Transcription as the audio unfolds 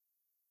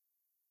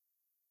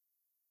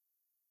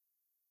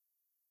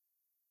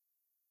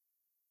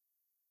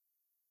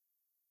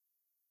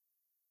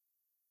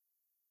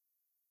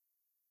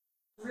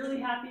really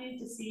happy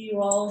to see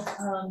you all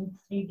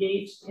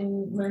engaged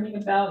in learning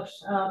about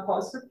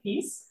Paws for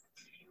Peace.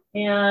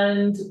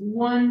 And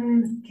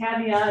one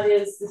caveat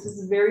is this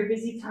is a very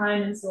busy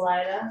time in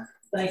Salida.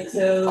 Like,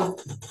 so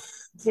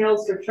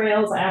Tales for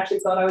Trails, I actually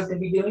thought I was going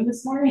to be doing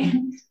this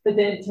morning, but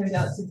then it turned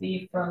out to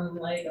be from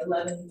like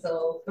 11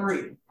 till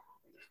 3.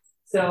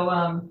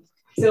 So,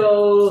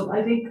 so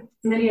I think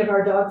many of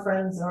our dog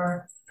friends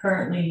are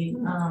currently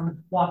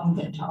walking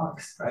their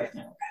dogs right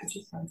now, which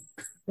is fun.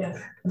 Yeah,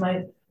 am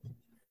I?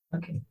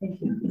 Okay, thank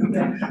you.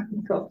 Okay,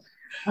 cool.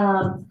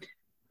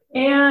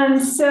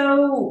 And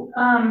so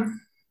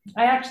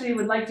I actually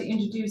would like to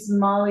introduce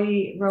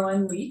Molly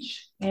Rowan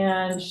Leach,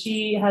 and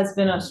she has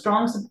been a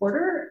strong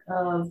supporter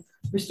of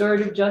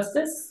restorative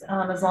justice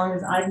as long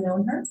as I've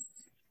known her.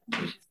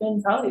 She's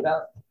been probably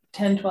about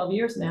 10, 12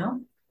 years now.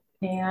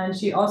 And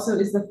she also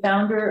is the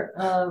founder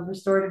of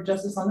Restorative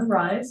Justice on the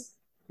Rise,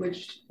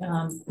 which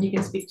you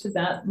can speak to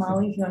that,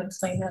 Molly, if you want to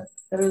explain that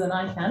better than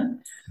I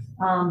can.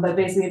 But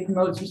basically it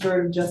promotes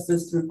restorative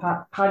justice through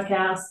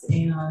podcasts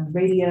and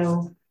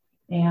radio.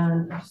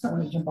 And I just don't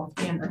want to jump off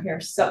camera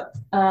here. So,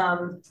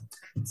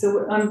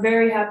 so I'm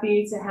very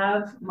happy to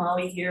have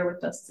Molly here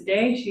with us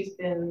today. She's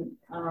been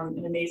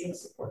an amazing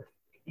support.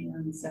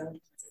 And so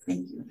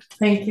thank you.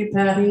 Thank you,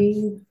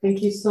 Patty.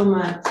 Thank you so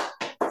much.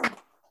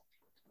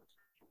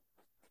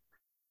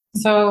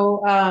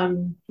 So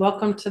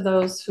welcome to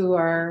those who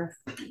are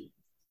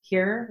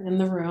here in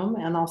the room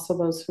and also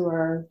those who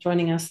are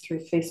joining us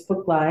through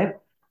Facebook Live.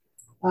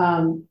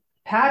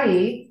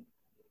 Patty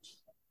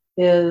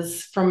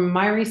is, from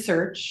my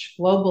research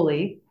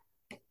globally,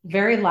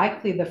 very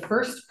likely the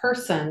first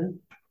person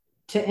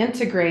to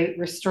integrate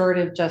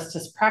restorative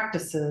justice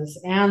practices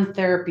and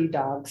therapy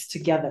dogs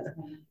together.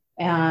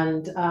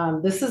 And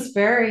this is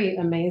very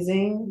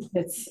amazing.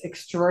 It's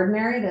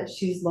extraordinary that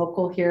she's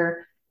local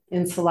here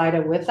in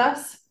Salida with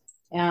us.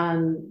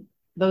 And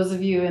those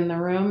of you in the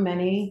room,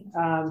 many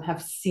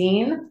have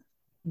seen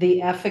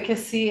the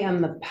efficacy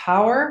and the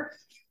power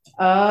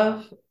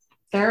of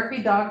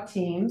therapy dog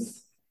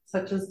teams,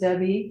 such as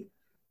Debbie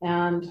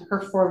and her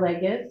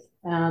four-legged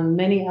and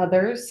many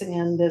others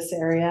in this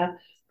area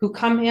who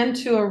come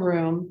into a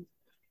room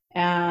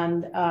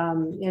and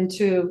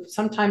into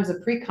sometimes a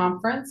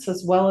pre-conference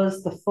as well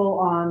as the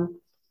full-on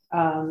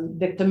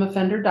victim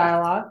offender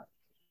dialogue,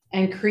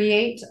 and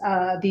create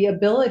the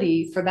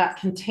ability for that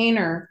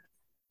container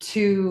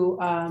to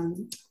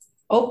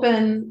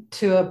open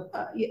to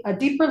a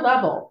deeper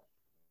level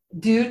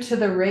due to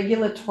the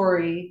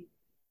regulatory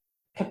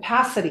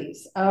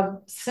capacities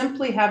of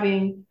simply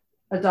having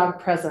a dog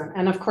present.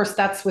 And of course,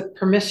 that's with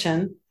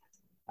permission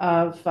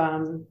of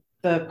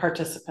the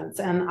participants.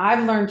 And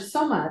I've learned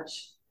so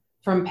much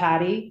from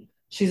Patty.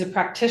 She's a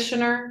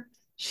practitioner.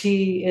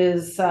 She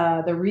is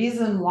the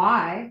reason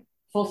why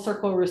Full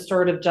Circle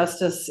Restorative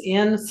Justice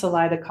in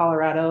Salida,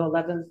 Colorado,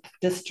 11th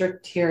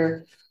District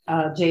here,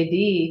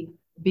 JD,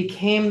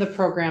 became the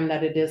program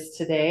that it is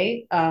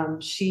today.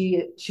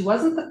 She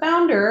wasn't the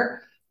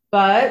founder,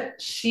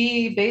 but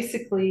she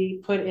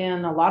basically put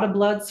in a lot of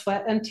blood,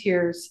 sweat, and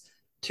tears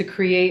to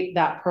create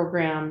that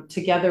program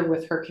together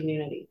with her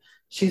community.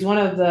 She's one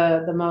of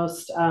the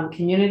most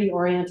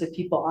community-oriented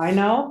people I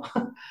know,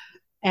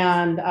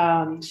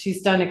 and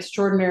she's done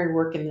extraordinary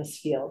work in this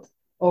field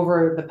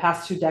over the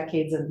past 2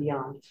 decades and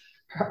beyond.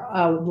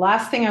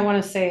 Last thing I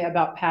want to say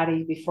about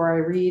Patty before I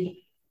read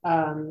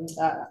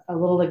a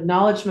little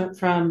acknowledgement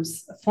from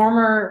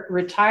former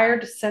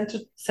retired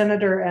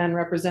Senator and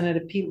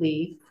Representative Pete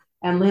Lee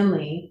and Lynn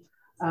Lee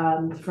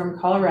from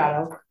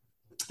Colorado,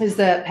 is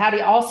that Patty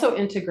also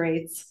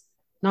integrates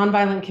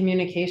nonviolent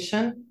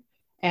communication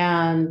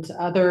and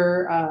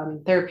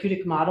other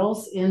therapeutic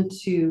models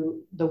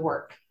into the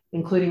work,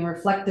 including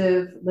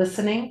reflective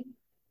listening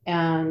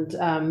and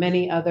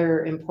many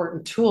other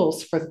important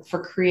tools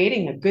for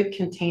creating a good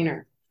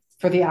container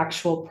for the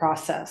actual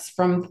process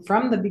from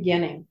the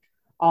beginning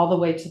all the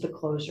way to the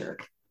closure.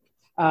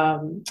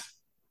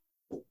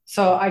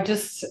 So I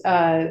just,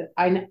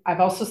 I've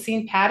also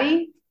seen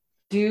Patty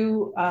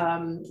do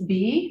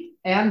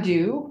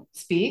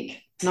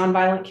speak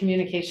nonviolent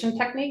communication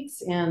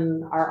techniques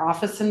in our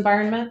office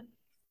environment.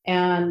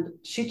 And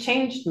she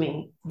changed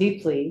me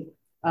deeply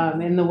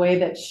in the way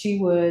that she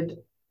would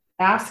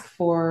ask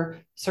for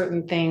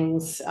certain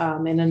things in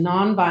a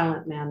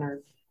nonviolent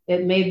manner.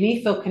 It made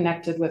me feel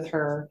connected with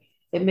her.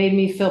 It made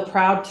me feel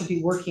proud to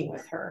be working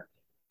with her.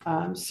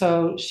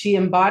 So she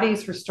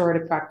embodies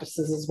restorative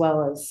practices as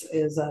well as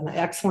is an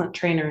excellent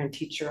trainer and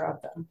teacher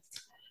of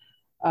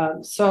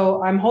them.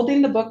 So I'm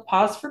holding the book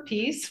Paws for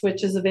Peace,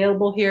 which is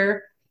available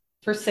here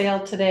for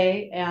sale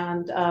today.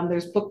 And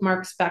there's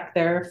bookmarks back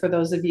there for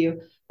those of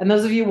you. And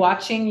those of you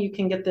watching, you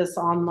can get this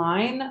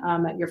online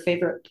at your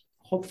favorite,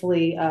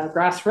 hopefully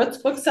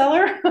grassroots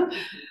bookseller.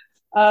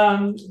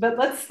 But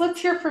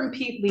let's hear from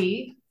Pete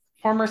Lee,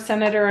 former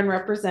senator and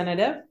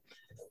representative,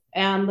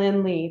 and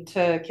Lynn Lee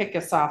to kick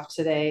us off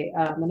today.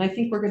 And I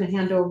think we're going to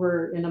hand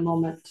over in a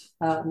moment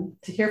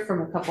to hear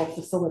from a couple of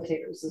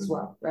facilitators as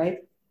well, right?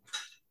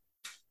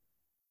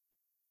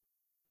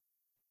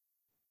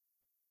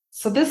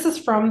 So this is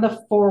from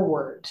the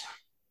foreword.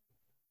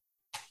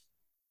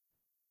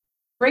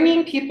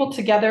 Bringing people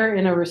together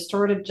in a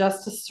restorative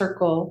justice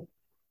circle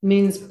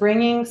means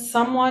bringing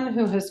someone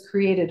who has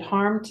created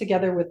harm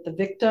together with the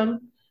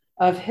victim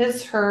of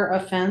his/her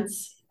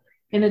offense,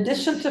 in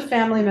addition to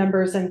family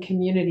members and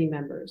community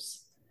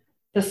members.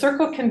 The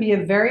circle can be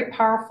a very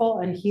powerful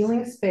and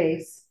healing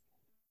space,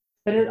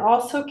 but it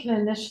also can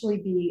initially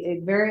be a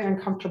very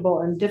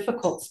uncomfortable and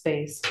difficult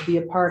space to be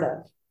a part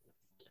of.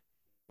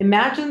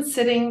 Imagine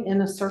sitting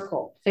in a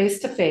circle,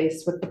 face to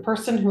face, with the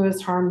person who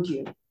has harmed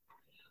you.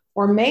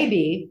 Or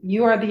maybe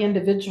you are the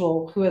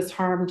individual who has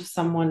harmed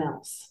someone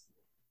else.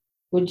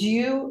 Would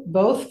you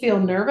both feel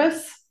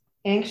nervous,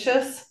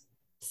 anxious,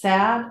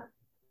 sad,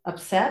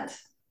 upset?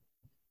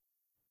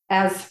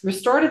 As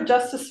restorative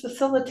justice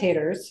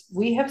facilitators,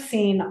 we have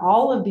seen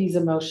all of these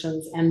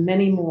emotions and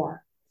many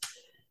more.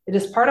 It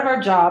is part of our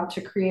job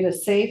to create a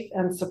safe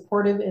and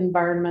supportive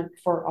environment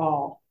for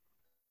all.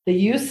 The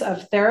use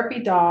of therapy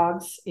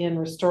dogs in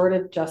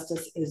restorative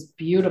justice is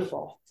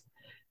beautiful.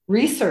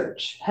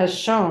 Research has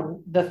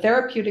shown the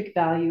therapeutic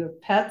value of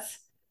pets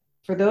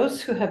for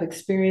those who have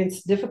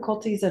experienced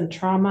difficulties and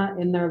trauma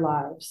in their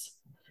lives.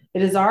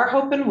 It is our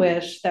hope and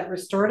wish that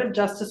restorative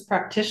justice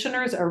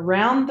practitioners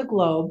around the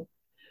globe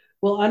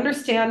will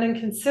understand and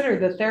consider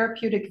the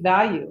therapeutic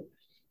value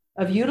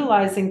of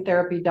utilizing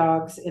therapy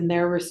dogs in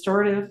their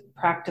restorative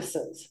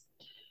practices.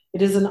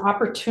 It is an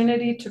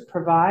opportunity to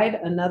provide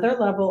another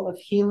level of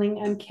healing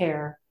and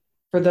care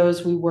for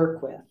those we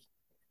work with.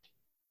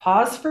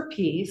 Paws for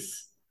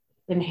Peace,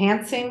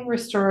 Enhancing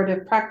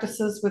Restorative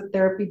Practices with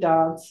Therapy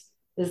Dogs,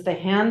 is the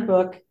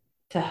handbook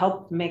to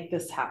help make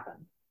this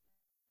happen.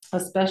 A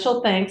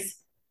special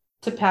thanks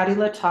to Patty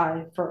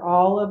LaTaille for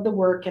all of the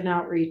work and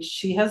outreach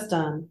she has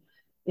done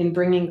in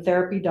bringing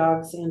therapy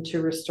dogs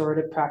into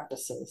restorative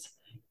practices.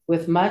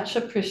 With much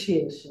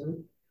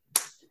appreciation,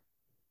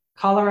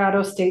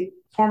 Colorado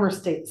former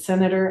state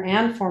senator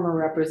and former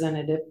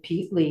representative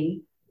Pete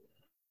Lee,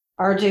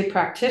 RJ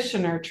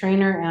practitioner,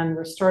 trainer, and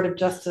restorative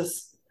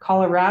justice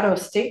Colorado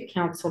State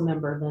Council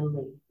member Lynn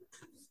Lee.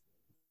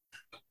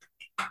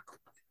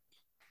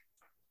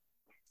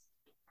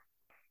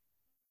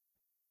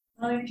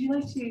 Would you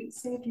like to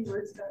say a few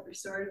words about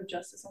restorative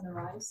justice on the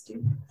rise,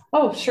 too?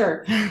 Oh,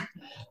 sure.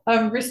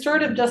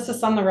 Restorative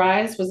Justice on the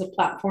Rise was a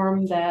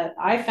platform that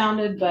I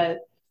founded, but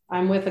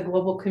I'm with a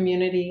global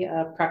community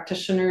of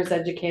practitioners,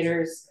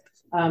 educators,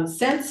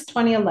 since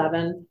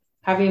 2011,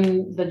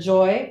 having the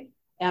joy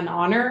and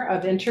honor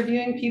of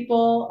interviewing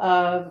people,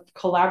 of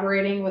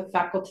collaborating with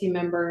faculty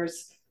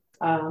members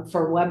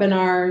for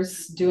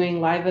webinars, doing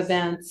live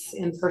events,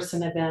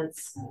 in-person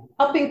events,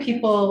 helping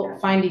people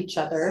find each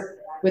other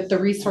with the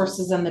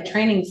resources and the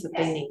trainings that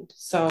they need.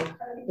 So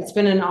it's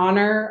been an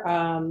honor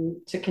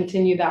to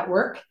continue that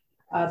work.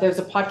 There's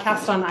a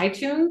podcast on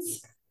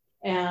iTunes,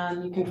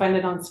 and you can find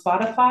it on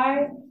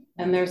Spotify,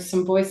 and there's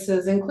some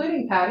voices,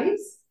 including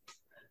Patty's,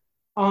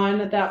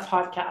 on that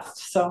podcast.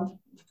 So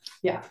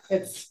yeah,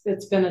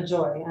 it's been a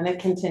joy, and it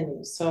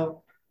continues.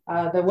 So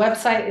the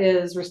website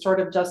is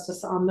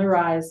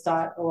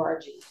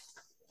restorativejusticeontherise.org.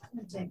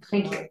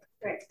 Thank you.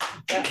 Great.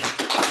 Yeah.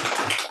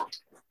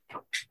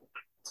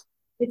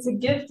 It's a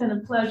gift and a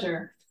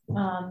pleasure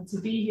to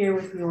be here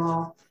with you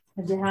all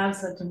and to have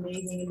such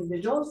amazing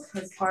individuals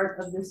as part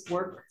of this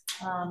work.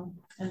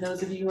 And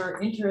those of you who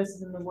are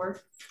interested in the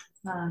work,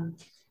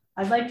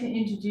 I'd like to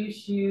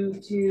introduce you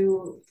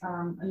to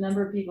a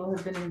number of people who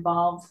have been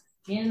involved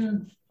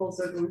in full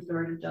circle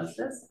restorative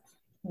justice.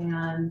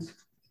 And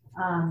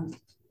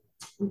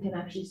we can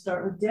actually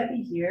start with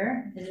Debbie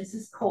here, and this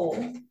is Cole.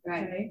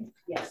 Right. Okay?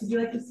 Yes. Would you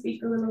like to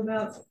speak a little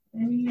about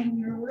any of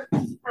your work?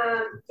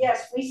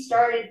 Yes, we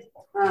started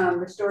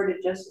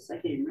restorative justice, I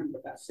can't remember,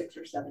 about 6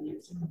 or 7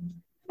 years ago.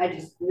 I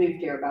just moved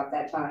here about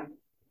that time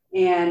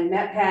and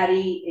met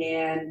Patty,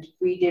 and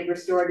we did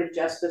restorative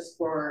justice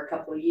for a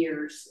couple of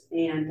years.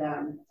 And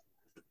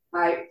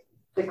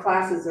the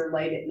classes are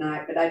late at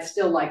night, but I'd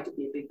still like to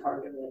be a big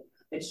part of it.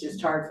 It's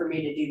just hard for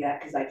me to do that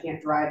because I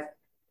can't drive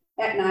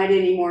at night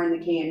anymore in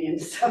the canyon.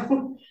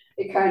 So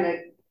it kind of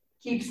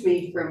keeps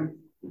me from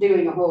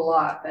doing a whole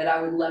lot, but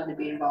I would love to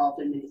be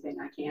involved in anything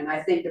I can.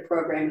 I think the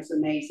program is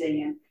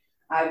amazing, and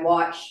I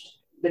watched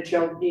the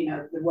children, you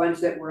know, the ones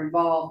that were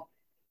involved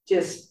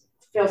just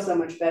feel so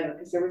much better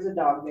because there was a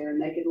dog there and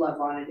they could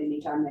love on it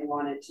anytime they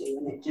wanted to,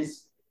 and it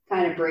just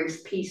kind of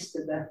brings peace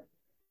to the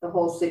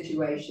whole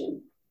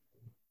situation.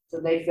 So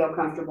they feel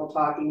comfortable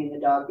talking, and the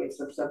dog gives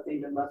them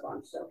something to love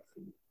on. So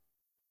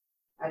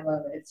I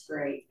love it. It's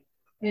great.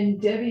 And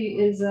Debbie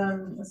is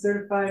a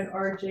certified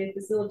RJ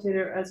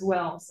facilitator as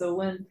well. So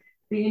when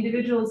the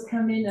individuals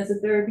come in as a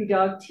therapy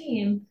dog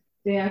team,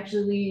 they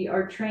actually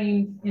are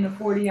trained in a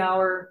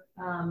 40-hour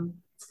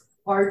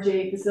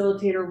RJ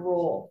facilitator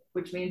role,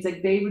 which means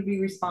like they would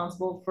be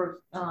responsible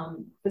for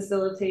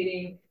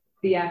facilitating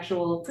the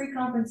actual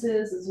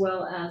pre-conferences as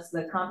well as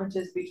the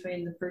conferences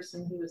between the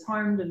person who was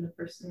harmed and the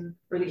person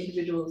or the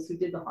individuals who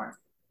did the harm.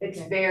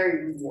 It's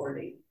very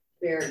rewarding,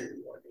 very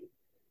rewarding.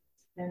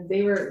 and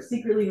they were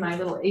secretly my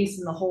little ace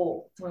in the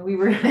hole when we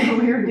were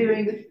when we were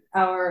doing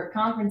our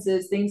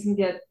conferences. Things can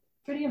get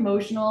pretty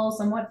emotional,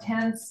 somewhat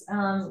tense,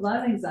 a lot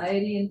of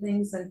anxiety and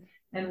things.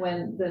 And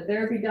when the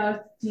therapy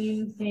dog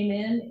team came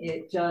in,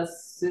 it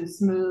just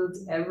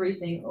smoothed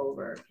everything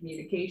over.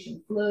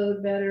 Communication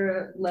flowed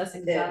better, less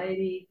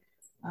anxiety.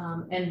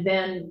 And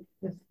then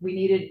if we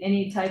needed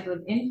any type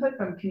of input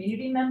from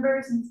community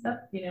members and stuff,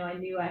 you know, I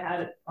knew I had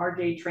an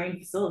RJ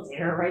trained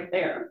facilitator right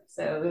there.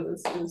 So it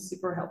was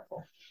super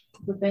helpful.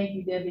 So thank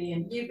you, Debbie.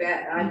 And you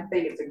bet. I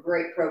think it's a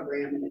great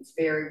program and it's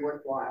very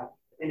worthwhile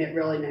and it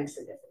really makes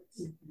a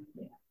difference.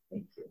 Yeah,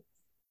 thank you.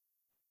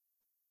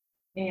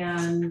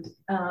 And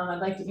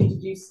I'd like to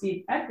introduce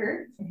Steve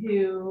Eckert,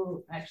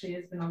 who actually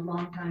has been a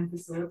longtime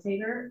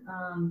facilitator,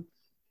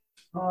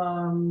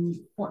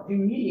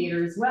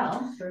 mediator as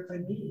well,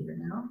 certified mediator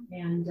now.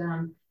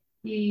 And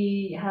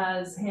he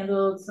has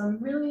handled some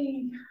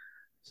really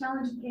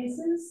challenging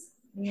cases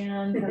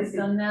and has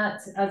done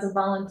that as a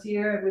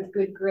volunteer with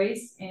good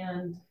grace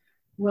and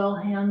well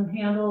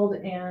handled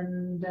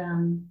and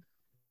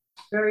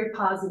very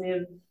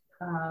positive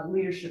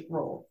leadership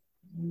role.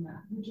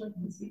 Would you like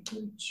to speak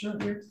to Sure.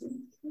 your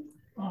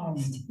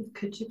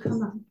Could you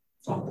come up?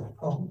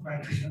 Oh,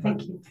 right.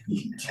 Thank you.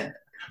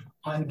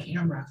 On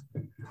camera.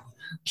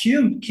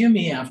 Cue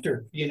me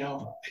after, you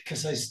know,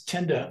 because I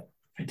tend to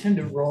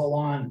roll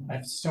on. I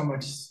have so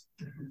much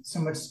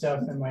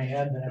stuff in my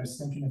head that I was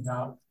thinking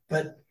about.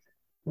 But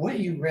what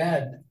you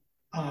read,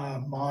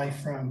 Molly,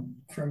 from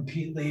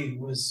Pete Lee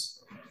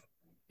was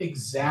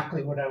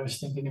exactly what I was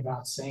thinking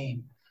about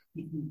saying.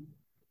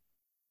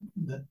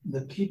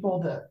 The people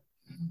that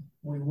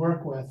we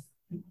work with,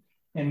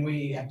 and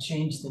we have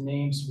changed the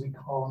names, we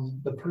call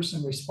them the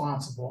person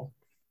responsible.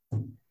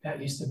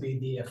 That used to be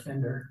the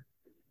offender,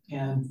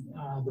 and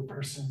the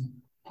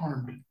person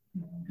harmed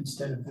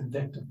instead of the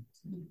victim.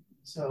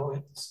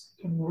 So it's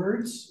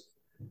words,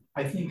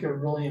 I think, are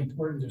really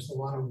important. There's a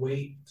lot of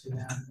weight to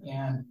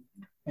them,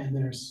 and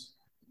there's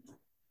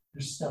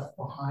stuff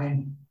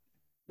behind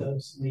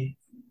those. We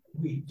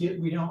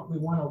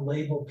want to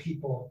label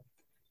people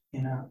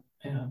in a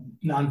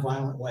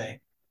nonviolent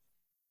way,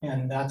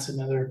 and that's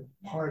another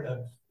part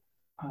of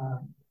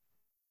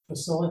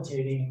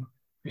facilitating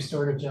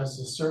restorative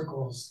justice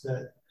circles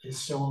that is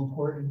so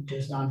important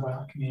is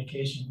nonviolent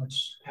communication,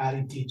 which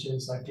Patty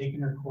teaches. I've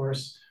taken her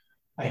course.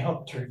 I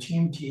helped her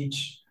team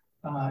teach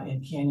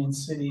in Canyon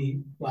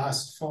City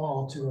last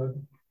fall to a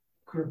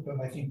group of,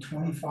 I think,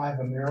 25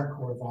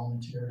 AmeriCorps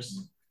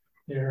volunteers.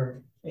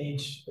 They're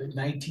aged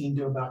 19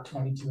 to about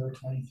 22 or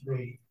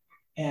 23.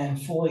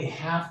 And fully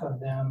half of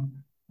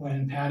them,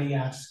 when Patty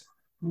asked,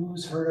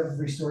 who's heard of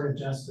restorative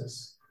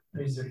justice,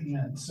 raise their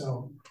hand.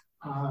 So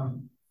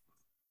I'm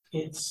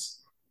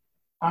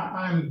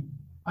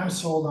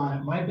sold on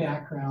it. My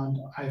background,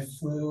 I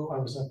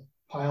was a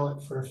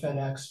pilot for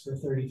FedEx for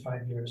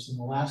 35 years. In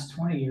the last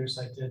 20 years,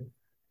 I did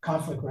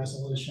conflict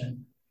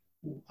resolution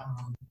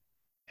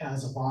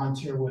as a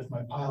volunteer with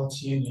my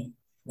pilots union,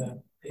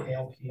 the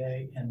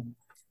ALPA, and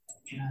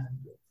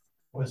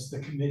was the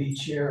committee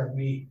chair.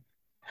 We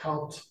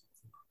helped,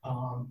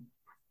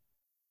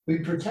 we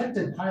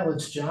protected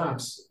pilots'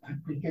 jobs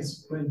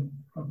because when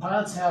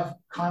pilots have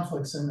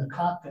conflicts in the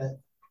cockpit,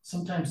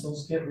 sometimes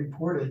those get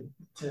reported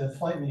to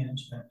flight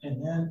management,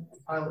 and then the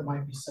pilot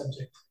might be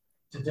subject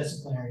to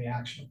disciplinary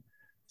action.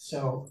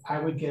 So I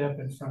would get up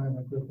in front of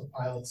a group of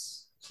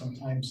pilots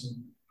sometimes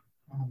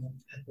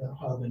at the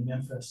hub in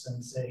Memphis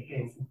and say,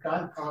 hey, if you've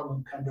got a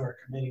problem, come to our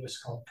committee. It was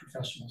called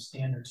professional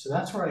standards. So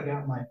that's where I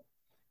got my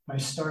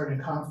start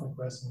in conflict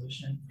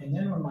resolution. And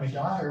then when my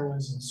daughter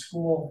was in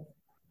school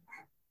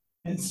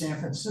in San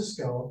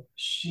Francisco,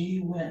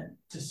 she went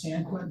to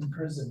San Quentin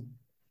prison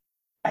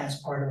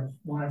as part of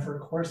one of her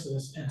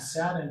courses and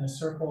sat in a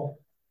circle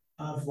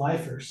of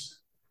lifers.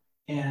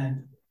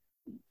 And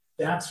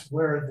that's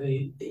where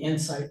the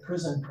Insight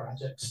Prison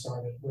Project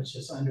started, which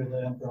is under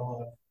the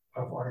umbrella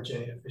of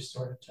RJ, of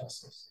Restorative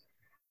Justice.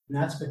 And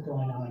that's been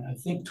going on, I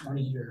think,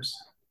 20 years.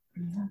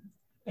 Mm-hmm.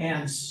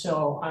 And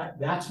so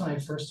that's when I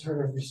first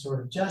heard of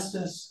restorative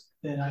justice.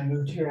 Then I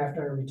moved here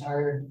after I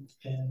retired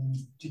in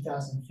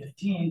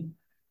 2015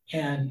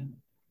 and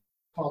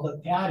called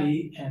up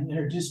Patty and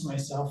introduced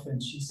myself.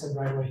 And she said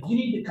right away, you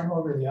need to come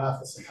over to the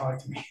office and talk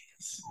to me.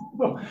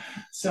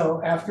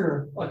 So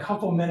after a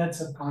couple minutes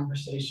of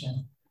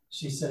conversation,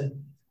 she said,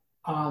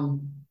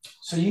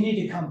 so you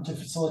need to come to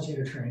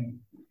facilitator training,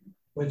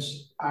 which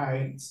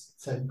I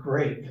said,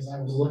 great, because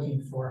I was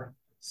looking for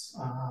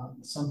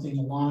something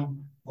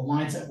along the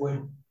lines that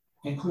would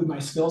include my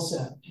skill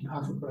set in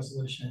conflict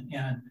resolution,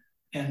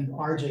 and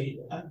RJ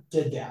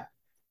did that.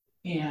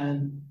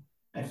 And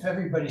if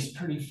everybody's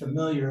pretty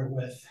familiar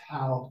with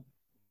how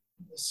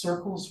the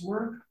circles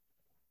work,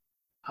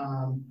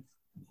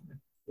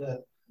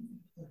 the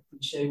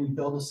cliche, we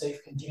build a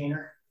safe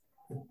container,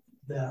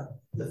 the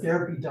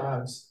therapy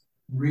dogs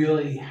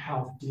really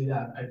help do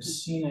that. I've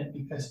seen it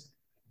because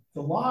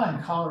the law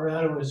in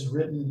Colorado is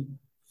written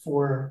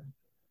for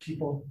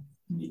people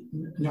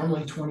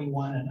normally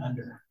 21 and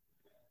under.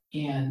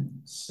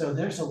 And so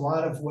there's a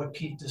lot of what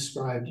Pete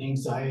described: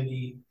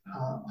 anxiety,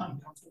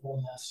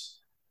 uncomfortableness,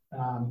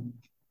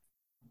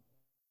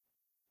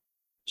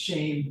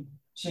 shame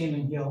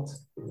and guilt.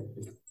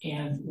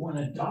 And when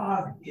a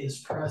dog is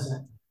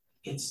present,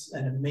 it's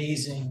an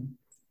amazing,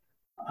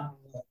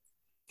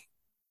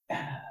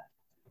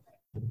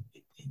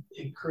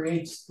 it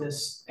creates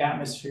this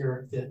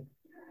atmosphere that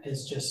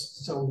is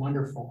just so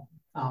wonderful.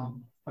 I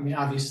mean,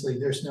 obviously,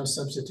 there's no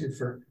substitute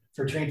for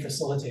trained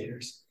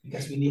facilitators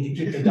because we need to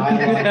keep the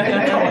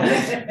dialogue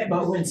going.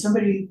 But when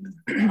somebody,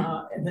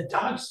 and the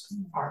dogs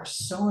are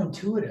so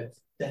intuitive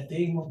that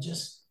they will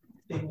just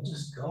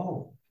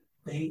go.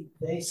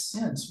 They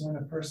sense when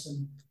a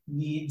person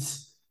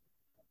needs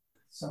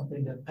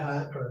something to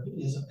pet or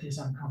is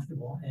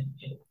uncomfortable, and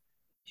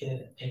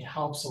it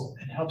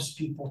helps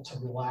people to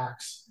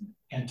relax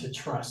and to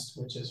trust,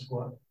 which is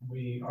what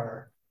we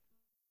are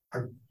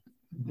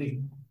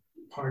big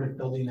part of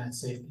building that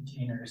safe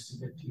container, is to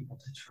get people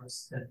to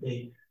trust that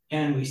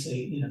and we say,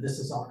 you know, this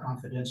is all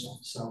confidential.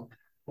 So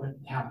what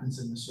happens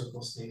in the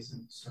circle stays in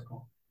the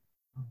circle.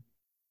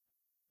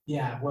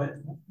 Yeah, what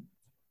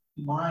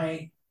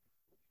my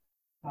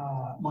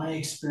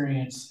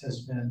experience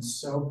has been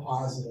so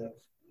positive.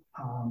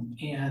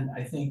 And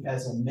I think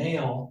as a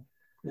male,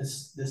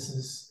 this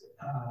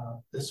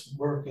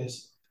work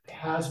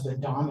has been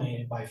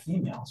dominated by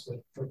females,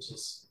 which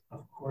is,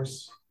 of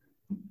course,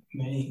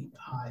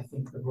 I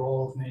think the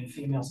role of many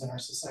females in our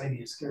society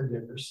is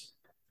caregivers.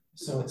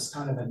 So it's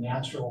kind of a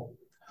natural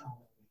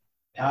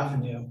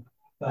avenue,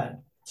 but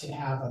to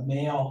have a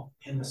male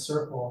in the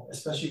circle,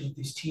 especially with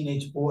these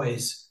teenage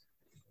boys,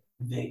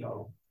 they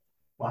go,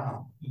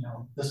 wow, you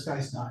know, this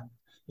guy's not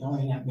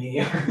yelling at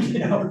me, or, you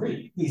know,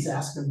 he's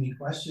asking me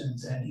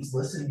questions and he's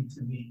listening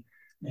to me.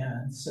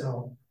 And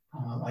so,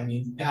 I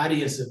mean, Patty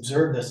has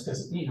observed this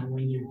because, you know,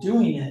 when you're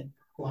doing it,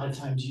 a lot of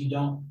times you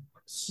don't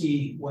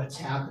see what's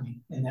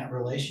happening in that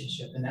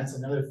relationship. And that's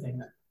another thing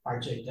that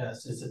RJ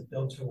does, is it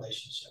builds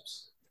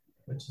relationships,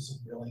 which is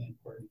a really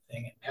important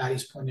thing. And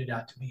Patty's pointed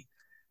out to me,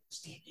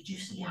 Steve, did you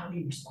see how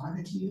he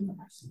responded to you? And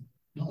I said,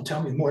 no,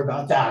 tell me more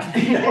about that,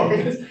 you know,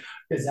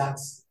 because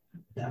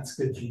that's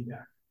good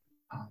feedback.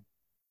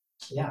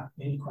 Yeah,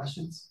 any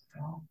questions?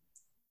 No.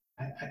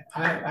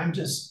 I'm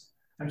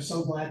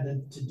so glad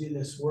to do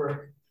this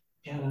work,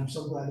 and I'm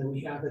so glad that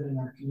we have it in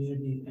our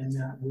community and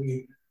that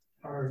we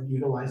are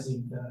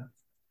utilizing the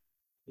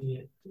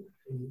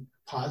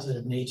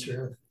positive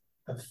nature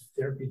of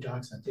therapy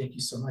dogs. And thank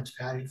you so much,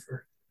 Patty,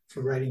 for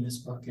writing this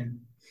book and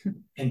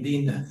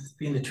being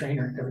the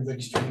trainer,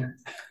 everybody's trainer.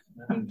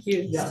 Thank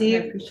you, yeah.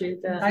 Steve. I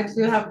appreciate that. I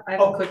have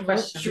a quick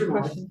question.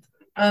 Sure.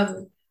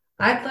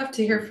 I'd love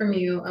to hear from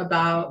you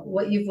about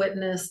what you've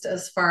witnessed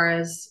as far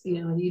as,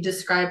 you know, you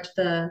described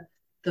the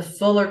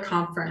Fuller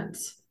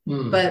conference,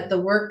 but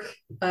the work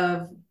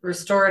of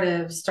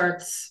restorative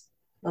starts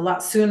a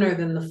lot sooner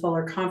than the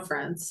Fuller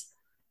conference.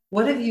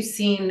 What have you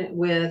seen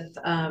with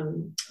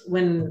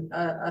when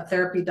a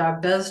therapy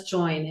dog does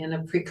join in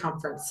a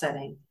pre-conference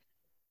setting?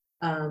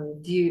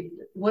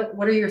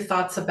 What are your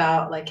thoughts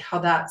about like how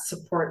that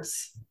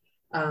supports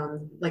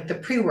like the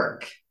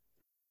pre-work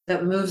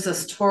that moves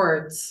us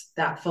towards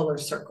that Fuller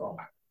circle?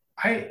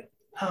 I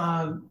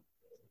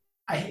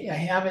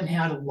haven't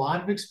had a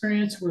lot of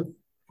experience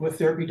with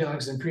therapy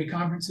dogs and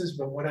pre-conferences,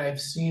 but what I've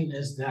seen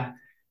is that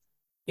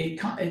it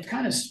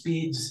kind of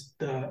speeds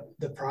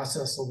the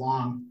process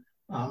along,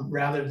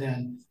 rather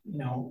than, you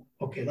know,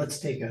 okay, let's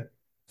take a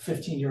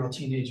 15-year-old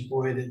teenage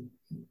boy that,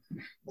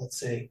 let's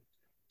say,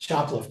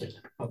 shoplifted,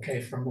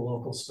 okay, from a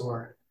local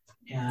store,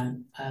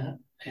 and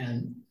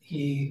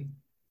he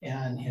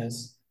and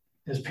his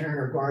parent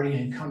or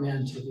guardian come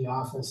into the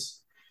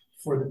office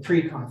for the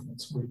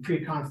pre-conference. We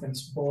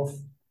pre-conference both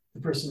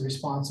the person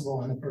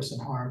responsible and the person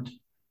harmed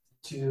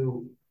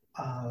to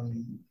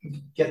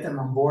get them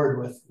on board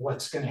with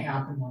what's going to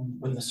happen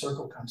when the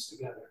circle comes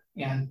together,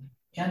 and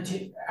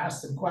to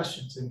ask them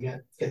questions and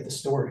get the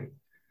story.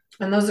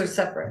 And those are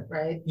separate,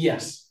 right?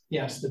 Yes.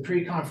 The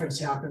pre-conference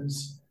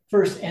happens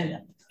first,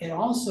 and it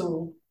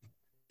also,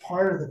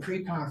 part of the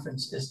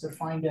pre-conference is to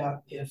find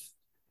out if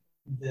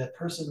the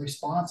person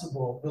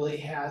responsible really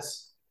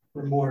has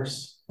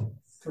remorse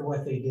for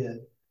what they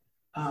did,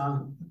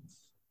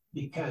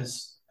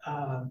 because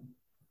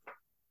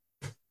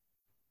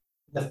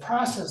the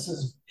process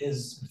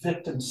is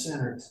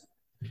victim-centered,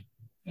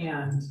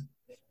 and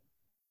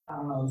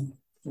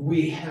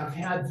we have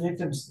had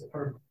victims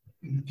or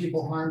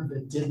people harmed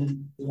that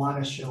didn't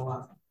want to show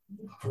up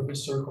for the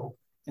circle,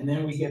 and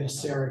then we get a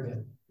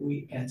surrogate.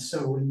 And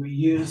so when we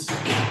use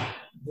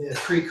the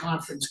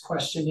pre-conference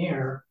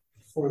questionnaire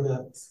for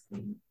the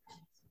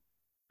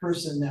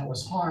person that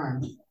was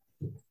harmed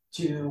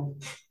to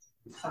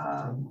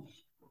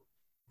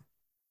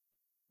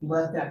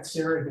let that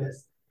surrogate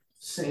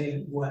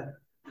say what,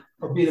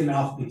 or be the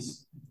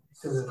mouthpiece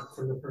for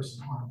the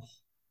person harmed.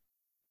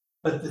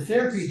 But the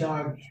therapy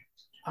dog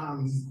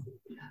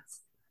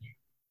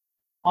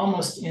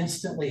almost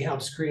instantly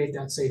helps create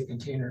that safe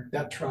container,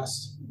 that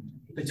trust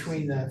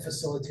between the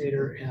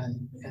facilitator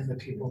and the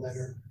people that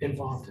are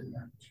involved in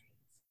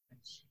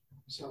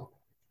So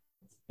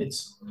it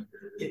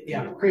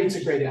creates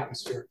a great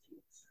atmosphere.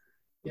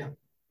 Yeah.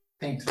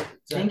 Thanks.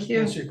 Thank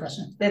you. Answer your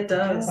question? It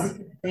does.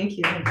 Thank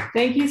you.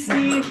 Thank you,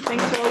 Steve.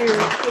 Thanks for all your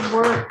good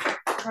work.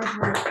 Hard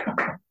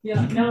work.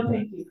 Yeah, no,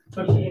 thank you.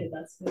 Appreciate it.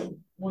 That's been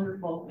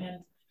wonderful.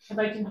 And I'd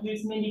like to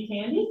introduce Mindy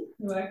Candy,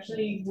 who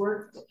actually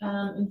worked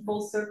in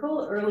Full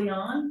Circle early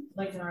on,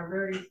 like in our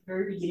very,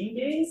 very beginning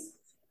days.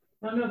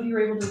 I don't know if you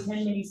were able to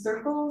attend many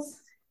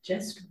circles.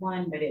 Just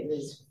one, but it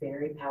was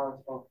very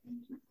powerful.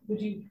 Would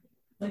you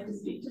like to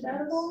speak to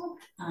that at all?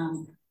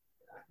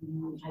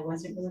 I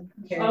wasn't really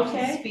prepared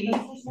Okay. to speak,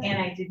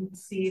 and I didn't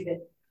see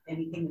that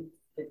anything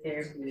that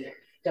there's with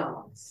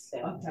dogs. So,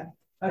 Okay.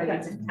 but Okay.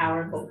 it's a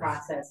powerful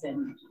process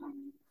and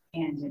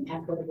an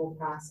equitable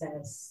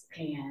process,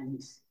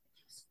 and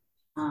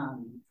I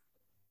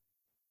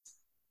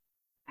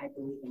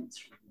believe in it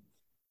strongly.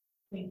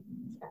 Thank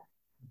you.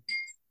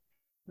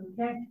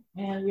 Okay,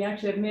 and we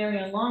actually have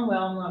Marianne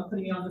Longwell. I'm not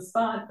putting you on the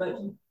spot, but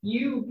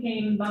you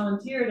came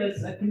volunteered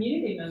as a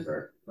community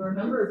member for a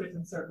number of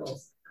different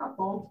circles.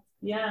 Couple.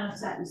 Yeah,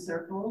 Sat in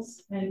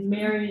circles. and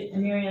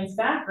Marianne's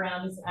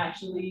background is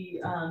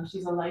actually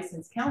she's a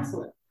licensed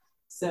counselor,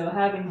 so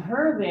having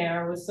her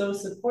there was so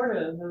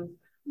supportive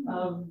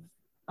of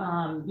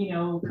you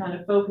know, kind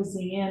of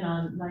focusing in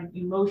on like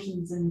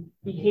emotions and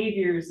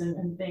behaviors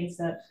and things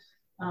that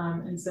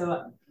and so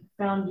I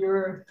found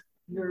you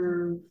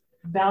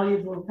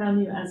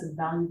as a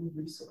valuable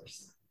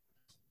resource.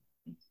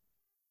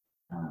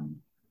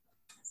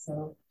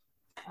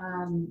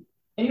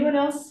 Anyone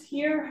else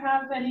here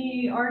have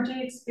any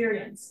RJ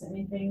experience?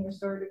 Anything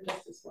restorative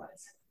justice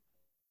wise?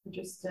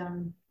 Just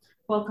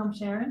welcome,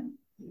 Sharon.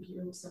 Thank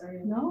you. I'm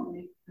sorry. No,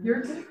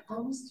 you're good.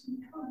 Almost too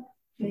much.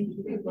 Thank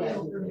you.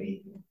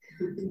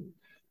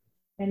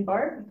 And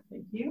Barb,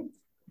 thank you.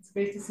 It's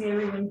great to see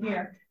everyone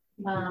here.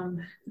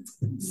 And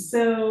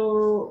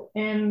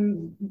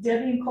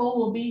Debbie and Cole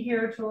will be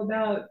here till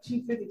about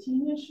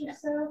 2:15-ish or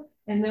so,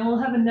 and then we'll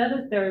have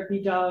another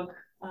therapy dog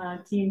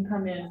team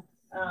come in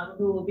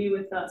who will be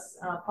with us,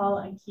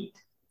 Paula and Keith.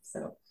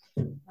 So,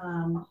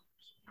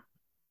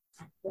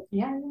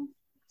 yeah.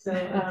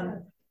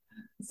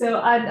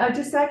 So I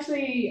just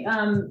actually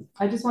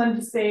I just wanted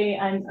to say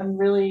I'm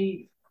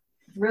really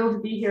thrilled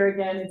to be here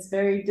again. It's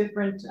very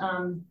different.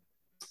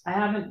 I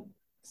haven't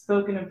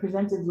spoken and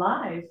presented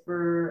live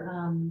for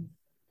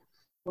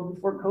well,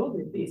 before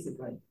COVID,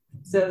 basically.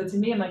 So to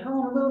me, I'm like,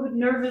 oh, I'm a little bit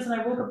nervous, and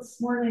I woke up this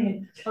morning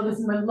and oh, this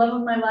is my love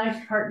of my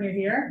life partner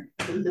here,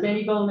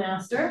 Benny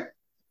Bowmaster.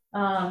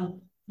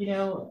 You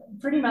know,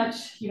 pretty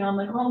much, you know, I'm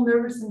like, oh, I'm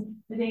nervous and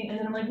everything, and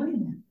then I'm like, wait a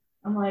minute,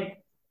 I'm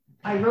like,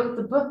 I wrote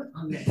the book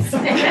on this.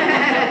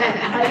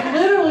 I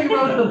literally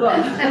wrote the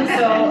book,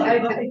 so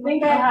I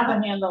think I have a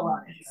handle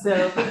on it.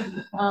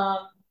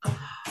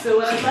 So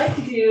what I'd like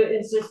to do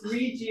is just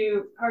read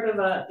you part of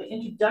the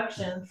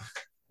introduction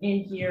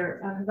in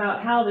here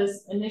about how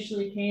this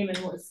initially came and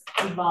was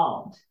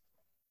evolved.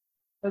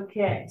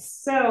 Okay,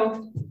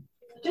 so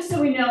just so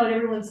we know and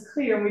everyone's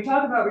clear, when we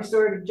talk about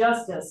restorative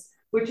justice,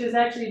 which has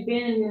actually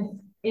been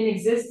in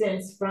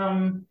existence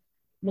from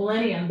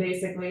millennium,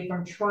 basically,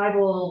 from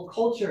tribal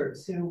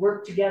cultures who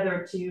work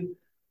together to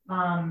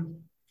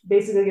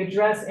basically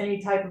address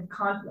any type of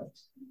conflict.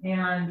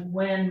 And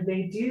when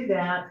they do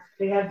that,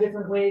 they have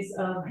different ways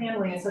of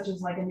handling it, such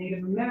as like a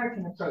Native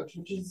American approach,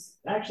 which is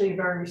actually a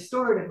very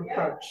restorative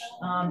approach.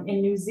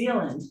 In New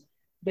Zealand,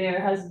 there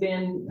has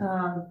been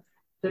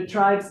the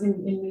tribes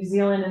in New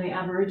Zealand and the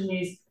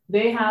Aborigines,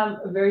 they have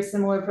a very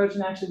similar approach.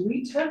 And actually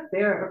we took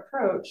their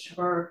approach,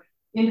 or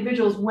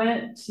individuals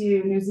went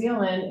to New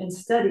Zealand and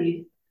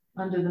studied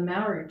under the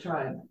Maori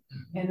tribe.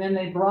 And then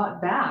they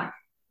brought back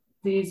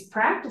these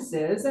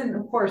practices, and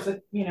of course,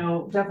 you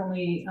know,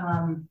 definitely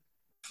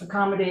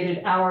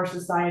accommodated our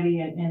society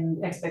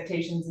and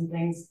expectations and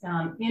things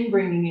in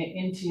bringing it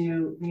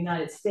into the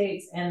United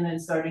States and then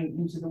starting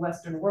into the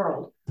Western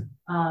world.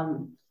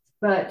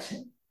 But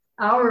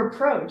our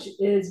approach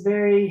is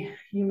very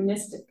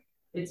humanistic.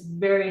 It's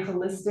very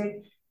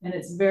holistic, and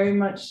it's very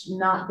much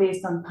not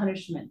based on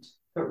punishment,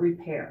 but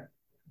repair,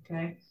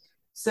 okay?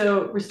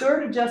 So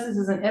restorative justice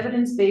is an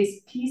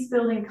evidence-based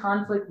peace-building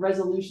conflict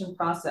resolution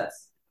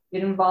process.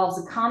 It involves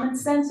a common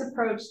sense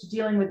approach to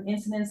dealing with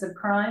incidents of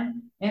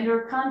crime and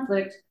or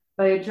conflict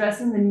by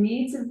addressing the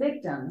needs of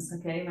victims,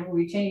 okay? Remember,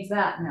 we changed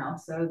that now.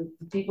 So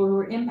the people who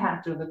are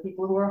impacted, the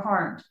people who are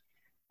harmed,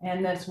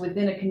 and that's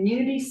within a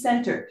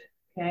community-centered,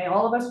 okay?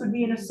 All of us would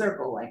be in a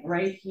circle, like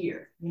right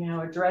here, you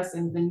know,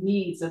 addressing the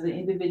needs of the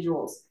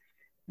individuals.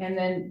 And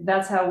then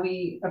that's how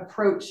we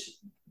approach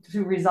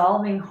to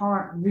resolving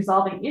harm,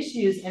 resolving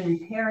issues and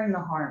repairing the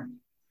harm,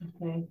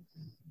 okay?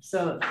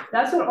 So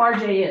that's what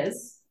RJ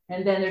is.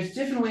 And then there's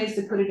different ways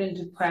to put it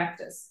into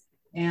practice.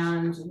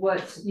 And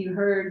what you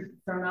heard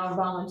from our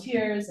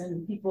volunteers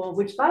and people,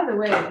 which by the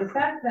way, the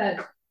fact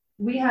that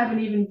we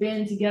haven't even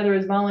been together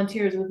as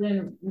volunteers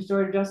within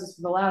restorative justice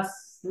for the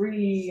last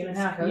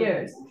 3.5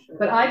 years,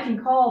 but I can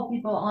call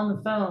people on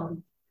the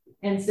phone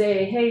and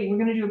say, hey, we're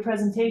gonna do a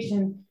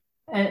presentation,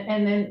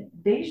 and then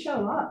they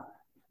show up.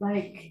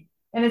 Like,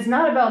 And it's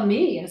not about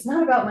me, it's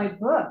not about my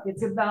book.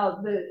 It's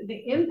about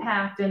the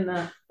impact and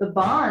the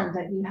bond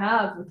that you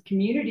have with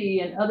community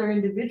and other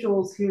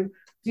individuals who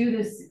do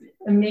this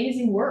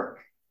amazing work.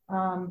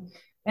 And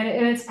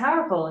it's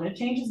powerful and it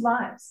changes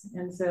lives.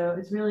 And so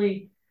it's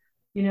really,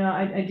 you know,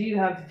 I do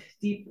have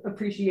deep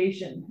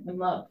appreciation and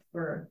love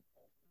for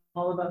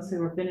all of us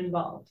who have been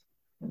involved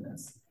in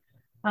this.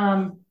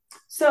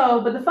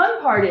 But the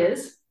fun part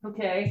is,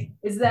 okay,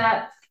 is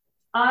that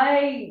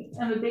I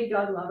am a big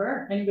dog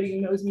lover. Anybody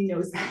who knows me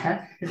knows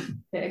that.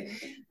 Okay.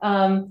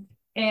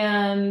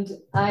 And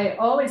I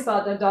always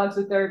thought that dogs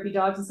were therapy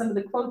dogs. And some of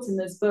the quotes in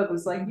this book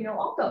was like, you know,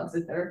 all dogs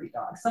are therapy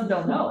dogs. Some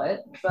don't know it,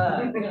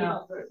 but you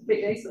know,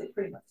 basically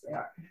pretty much they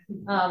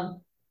are.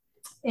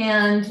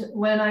 And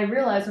when I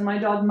realized when my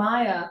dog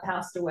Maya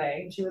passed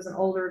away, she was an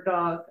older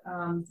dog,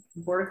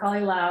 Border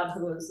Collie Lab,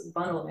 who was a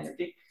bundle of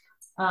energy.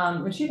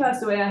 When she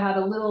passed away, I had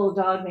a little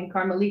dog named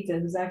Carmelita,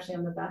 who's actually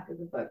on the back of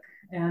the book.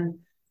 And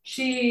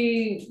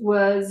she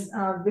was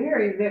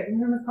very, very,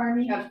 remember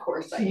Carmi? Of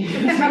course I do.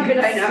 How could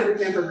I not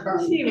remember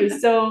Carmi? She was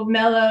so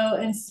mellow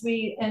and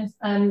sweet.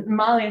 And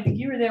Molly, I think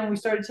you were there when we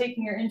started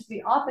taking her into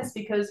the office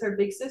because her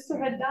big sister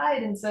had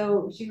died. And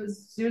so she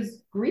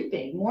was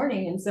grieving,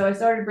 mourning. And so I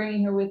started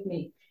bringing her with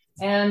me.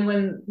 And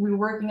when we were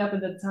working up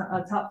at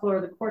the top floor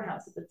of the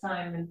courthouse at the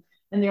time,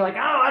 and they're like,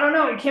 oh, I don't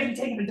know, you can't be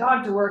taking a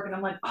dog to work. And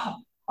I'm like, oh,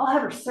 I'll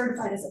have her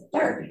certified as a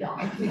therapy dog.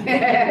 And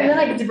then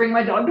I get to bring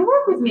my dog to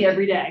work with me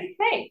every day.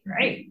 Hey,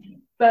 right?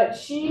 But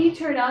she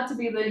turned out to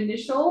be the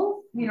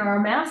initial, you know,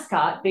 our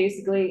mascot,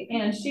 basically.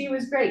 And she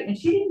was great. And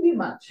she didn't do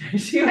much.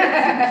 She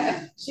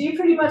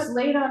pretty much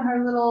laid on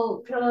her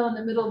little pillow in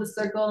the middle of the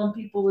circle and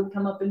people would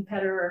come up and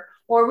pet her.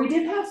 Or we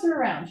did pass her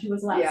around. She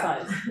was lap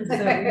size. So we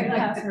did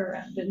pass her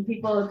around and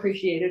people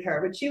appreciated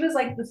her. But she was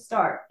like the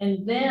start.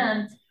 And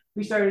then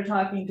we started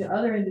talking to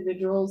other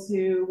individuals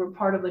who were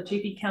part of the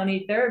Chaffee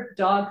County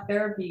dog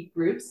therapy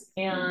groups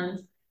and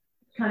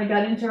kind of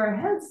got into our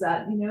heads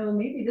that, you know,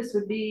 maybe this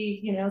would be,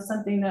 you know,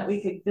 something that we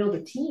could build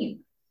a team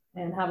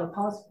and have a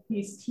Paws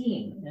Peace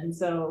team. And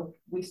so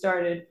we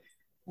started,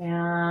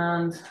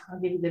 and I'll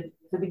give you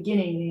the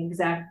beginning, the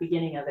exact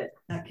beginning of it.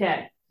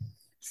 Okay.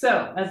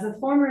 So as the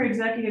former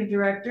executive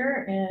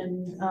director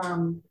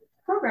and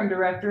program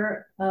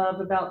director of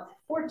about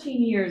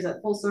 14 years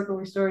at Full Circle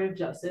Restorative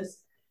Justice,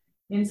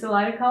 in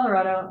Salida,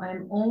 Colorado,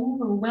 I'm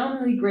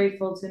overwhelmingly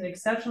grateful to an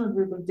exceptional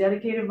group of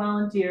dedicated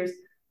volunteers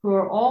who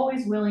are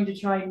always willing to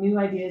try new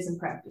ideas and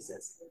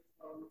practices.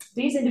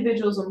 These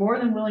individuals are more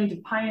than willing to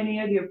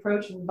pioneer the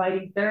approach of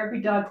inviting therapy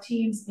dog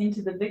teams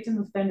into the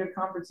victim offender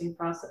conferencing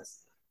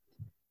process.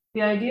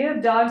 The idea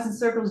of dogs in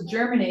circles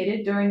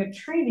germinated during a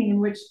training in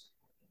which,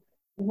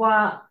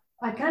 while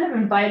I kind of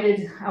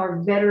invited our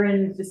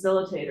veteran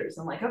facilitators.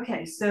 I'm like,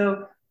 okay,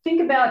 so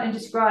think about and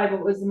describe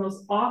what was the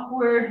most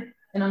awkward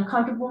an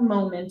uncomfortable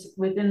moment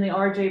within the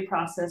RJ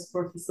process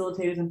for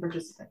facilitators and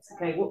participants.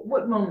 Okay,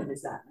 what moment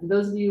is that? And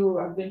those of you who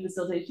have been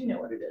facilitators, you know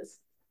what it is.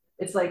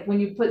 It's like when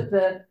you put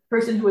the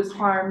person who was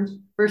harmed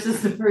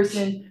versus the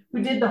person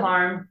who did the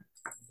harm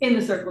in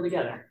the circle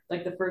together.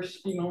 Like the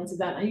first few moments of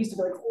that. I used to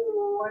go like,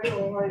 oh, I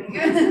don't like it.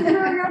 It's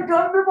very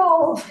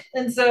uncomfortable.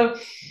 And so,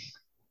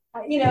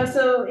 you know,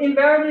 so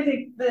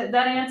invariably that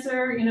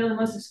answer, you know, the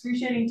most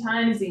excruciating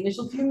time is the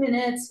initial few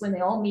minutes when they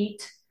all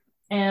meet.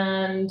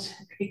 And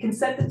it can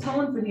set the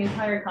tone for the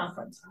entire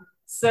conference.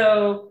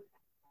 So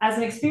as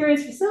an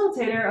experienced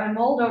facilitator, I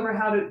mulled over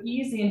how to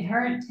ease the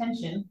inherent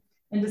tension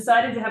and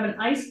decided to have an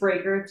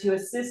icebreaker to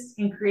assist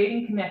in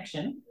creating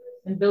connection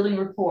and building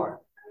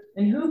rapport.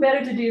 And who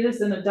better to do this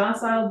than a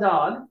docile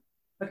dog,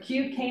 a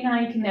cute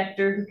canine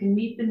connector who can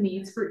meet the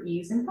needs for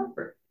ease and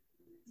comfort.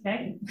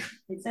 Okay,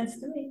 made sense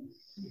to me.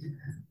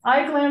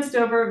 I glanced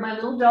over at my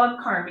little dog,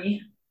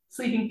 Carmi,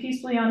 sleeping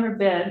peacefully on her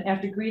bed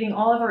after greeting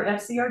all of our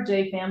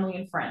FCRJ family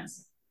and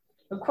friends.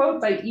 A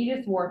quote by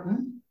Edith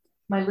Wharton,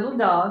 my little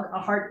dog, a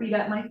heartbeat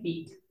at my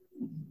feet,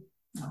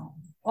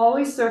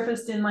 always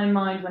surfaced in my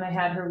mind when I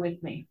had her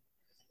with me.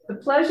 The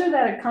pleasure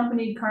that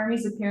accompanied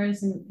Carmi's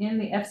appearance in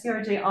the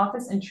FCRJ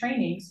office and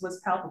trainings was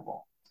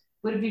palpable.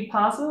 Would it be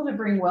possible to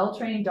bring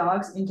well-trained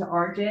dogs into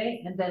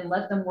RJ and then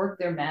let them work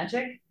their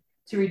magic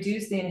to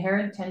reduce the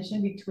inherent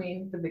tension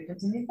between the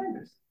victims and the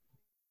offenders?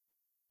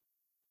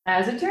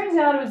 As it turns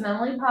out, it was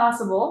not only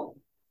possible,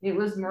 it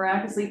was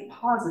miraculously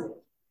positive.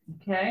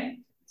 Okay,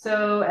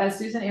 so as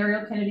Susan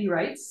Ariel Kennedy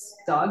writes,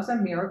 dogs are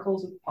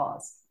miracles with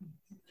paws.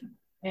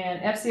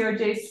 And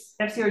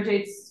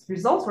FCRJ's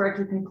results were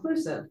actually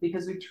conclusive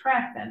because we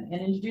tracked them,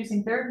 and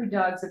introducing therapy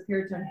dogs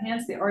appeared to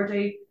enhance the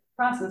RJ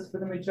process for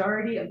the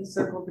majority of the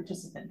circle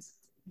participants.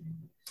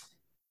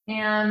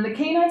 And the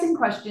canines in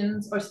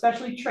questions are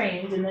specially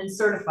trained and then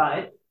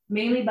certified,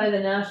 mainly by the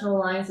National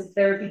Alliance of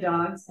Therapy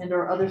Dogs and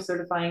or other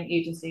certifying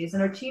agencies,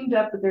 and are teamed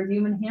up with their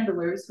human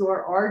handlers who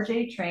are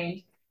RJ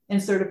trained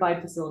and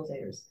certified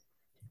facilitators.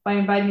 By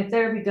inviting a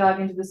therapy dog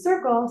into the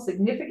circle,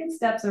 significant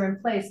steps are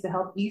in place to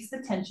help ease the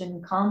tension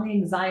and calm the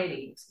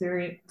anxiety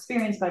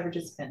experienced by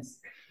participants.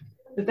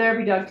 The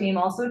therapy dog team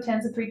also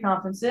attends the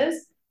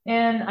pre-conferences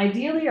and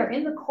ideally are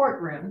in the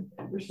courtroom,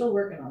 we're still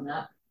working on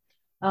that,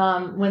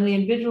 when the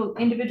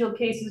individual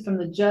cases from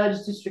the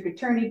judge, district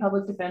attorney,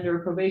 public defender,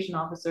 or probation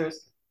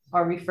officers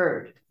are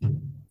referred.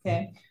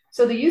 Okay,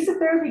 so the use of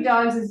therapy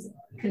dogs is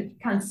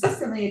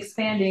consistently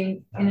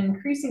expanding in an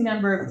increasing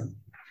number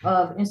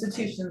of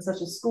institutions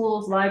such as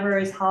schools,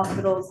 libraries,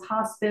 hospitals,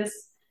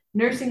 hospice,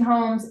 nursing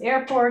homes,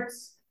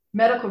 airports,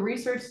 medical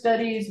research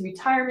studies,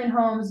 retirement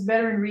homes,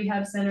 veteran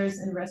rehab centers,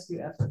 and rescue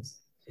efforts.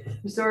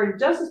 Restorative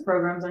justice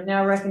programs are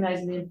now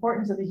recognizing the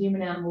importance of the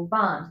human-animal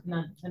bond.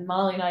 And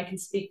Molly and I can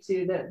speak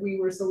to that. We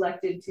were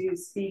selected to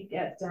speak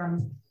at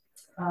the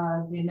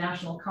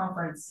national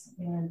conference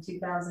in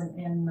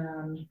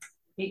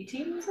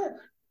 2018, was it?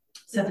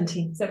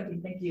 17.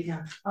 17, thank you.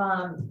 Yeah.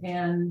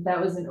 And that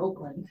was in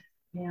Oakland.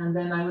 And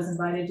then I was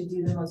invited to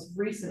do the most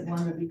recent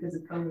one, but because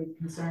of COVID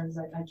concerns,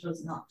 I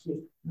chose not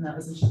to. And that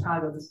was in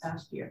Chicago this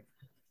past year.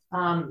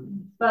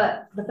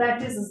 But the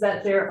fact is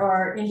that there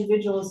are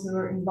individuals who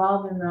are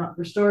involved in the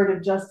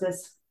restorative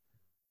justice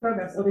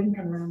programs. Oh, they can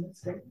come around.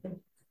 That's great.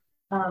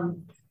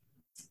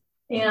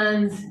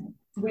 And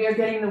we are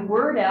getting the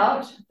word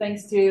out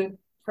thanks to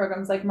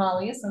programs like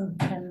Molly's,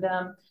 and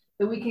that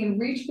we can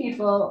reach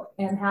people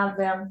and have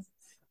them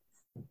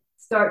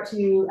start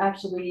to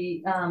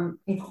actually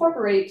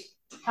incorporate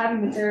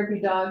having the therapy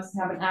dogs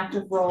have an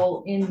active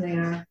role in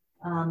their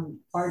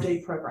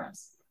RJ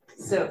programs.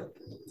 So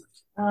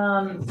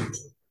I'm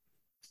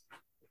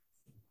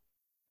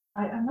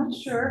not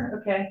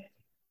sure. Okay.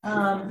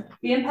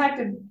 The impact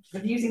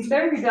of using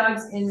therapy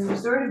dogs in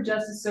restorative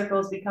justice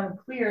circles become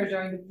clear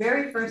during the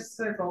very first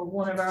circle.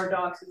 One of our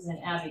dogs was in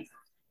Abby,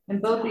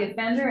 and both the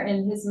offender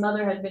and his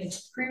mother had been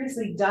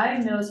previously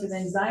diagnosed with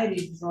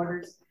anxiety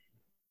disorders.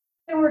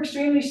 They were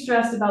extremely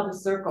stressed about the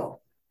circle.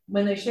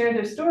 When they shared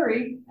their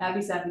story,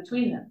 Abby sat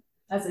between them.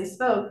 As they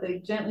spoke, they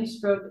gently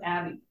stroked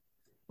Abby.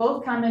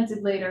 Both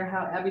commented later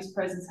how Abby's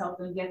presence helped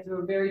them get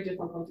through a very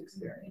difficult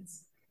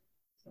experience.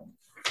 So,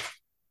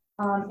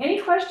 any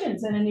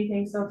questions on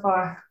anything so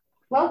far?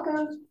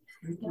 Welcome.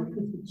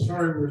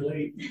 Sorry we're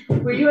late.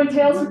 Were you in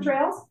Tales for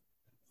Trails?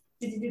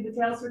 Did you do the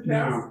Tales for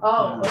Trails? No.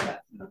 Oh, okay.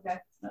 Okay.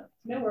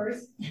 No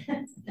worries.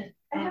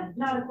 I have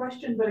not a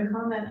question, but a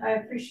comment. I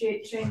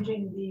appreciate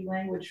changing the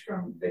language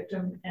from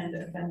victim and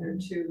offender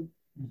to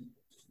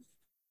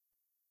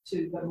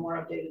the more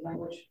updated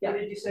language. Yeah. What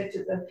did you say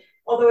to the,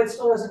 although it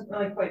still doesn't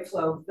really quite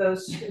flow,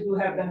 those who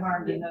have been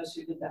harmed and those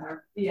who did the harm?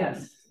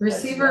 Yes.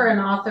 Receiver and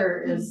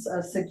author is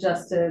a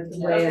suggested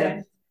way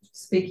of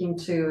speaking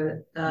to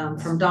it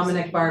from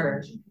Dominic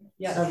Barter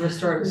of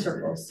Restorative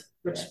Circles,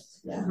 which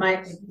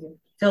might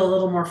feel a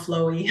little more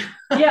flowy.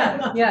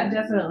 Yeah,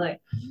 definitely.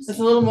 It's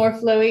a little more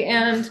flowy.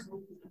 And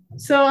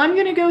so I'm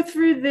going to go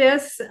through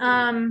this.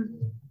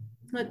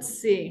 Let's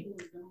see.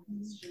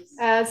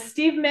 As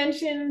Steve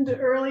mentioned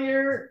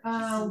earlier,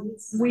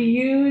 we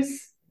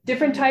use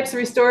different types of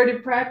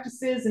restorative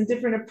practices and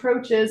different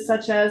approaches,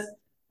 such as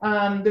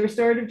the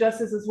restorative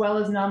justice as well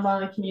as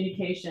nonviolent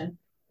communication.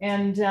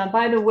 And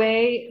by the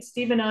way,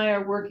 Steve and I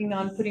are working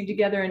on putting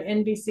together an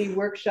NVC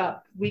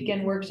workshop,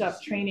 weekend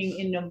workshop training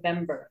in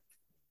November.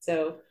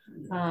 So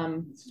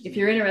if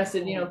you're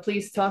interested,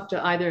 please talk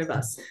to either of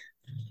us.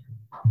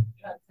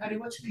 Patty,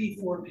 what's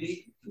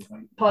P4P?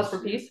 Pause for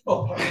peace.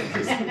 Oh,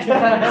 that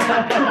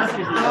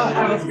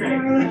was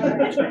great.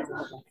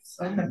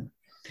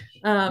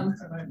 I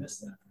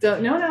missed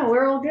that. No,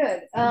 we're all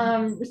good.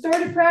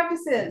 Restorative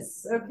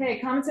practices. Okay,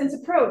 common sense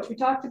approach. We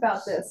talked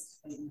about this.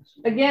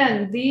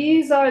 Again,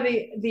 these are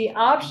the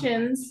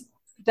options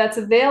that's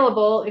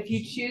available if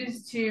you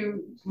choose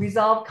to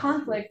resolve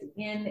conflict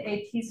in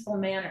a peaceful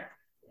manner.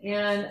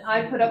 And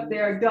I put up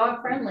there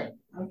dog friendly.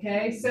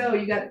 Okay, so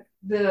you got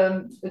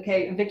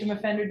victim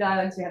offender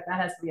dogs. That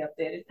has to be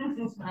updated.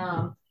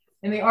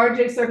 And the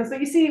RJ circles. So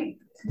you see,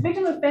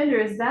 victim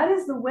offenders, that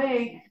is the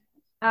way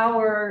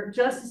our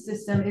justice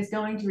system is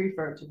going to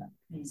refer to them.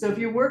 So if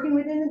you're working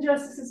within the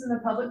justice system, the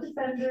public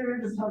defender,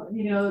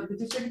 the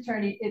district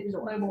attorney, it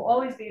will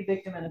always be a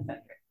victim and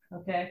offender.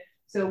 Okay,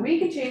 so we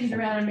could change it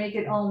around and make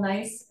it all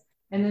nice,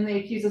 and then they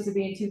accuse us of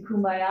being too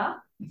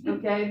kumbaya.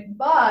 Okay,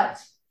 but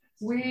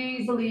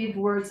we believe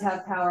words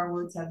have power,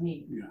 words have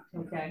meaning.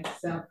 Okay,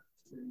 so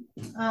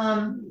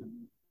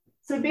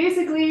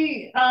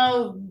basically,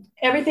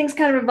 everything's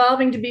kind of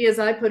evolving to be, as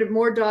I put it,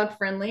 more dog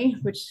friendly,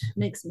 which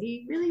makes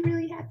me really,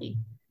 really happy.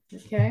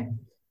 Okay,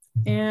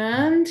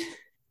 and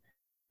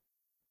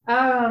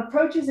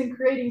approaches in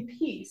creating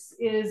peace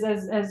is,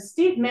 as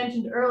Steve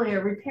mentioned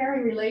earlier,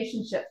 repairing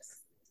relationships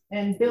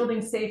and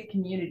building safe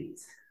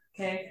communities.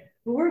 Okay,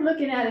 what we're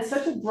looking at is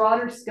such a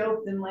broader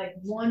scope than like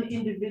one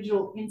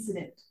individual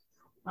incident.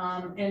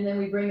 And then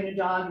we bring in a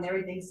dog and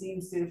everything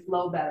seems to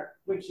flow better,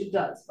 which it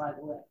does, by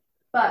the way.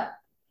 But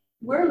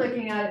we're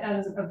looking at it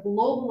as a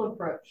global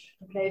approach.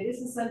 Okay, this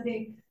is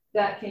something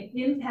that can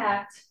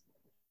impact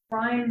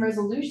crime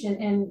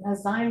resolution, and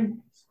as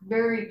I'm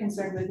very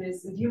concerned with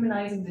is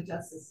humanizing the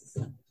justice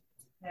system.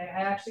 Okay,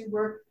 I actually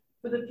worked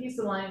for the Peace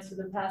Alliance for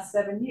the past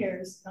 7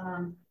 years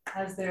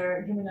as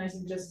their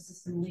humanizing justice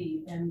system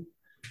lead, and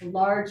a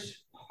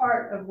large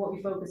part of what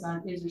we focus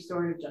on is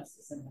restorative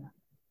justice in that.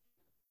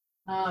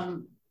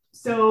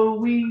 So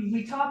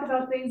we talk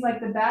about things like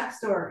the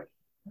backstory.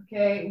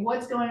 Okay,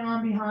 what's going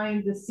on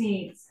behind the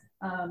scenes?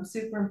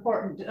 Super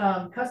important.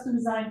 Custom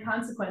design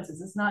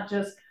consequences. It's not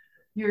just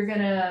you're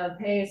gonna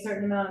pay a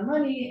certain amount of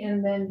money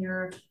and then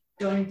you're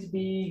going to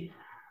be.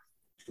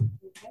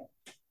 Okay.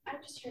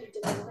 I'm just here to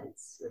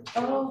developments.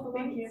 Oh,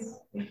 thank you,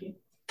 thank you.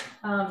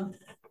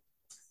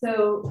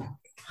 So.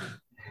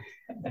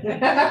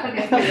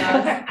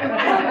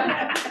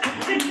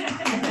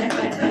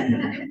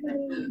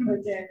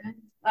 Okay.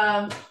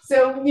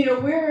 So you know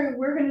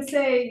we're going to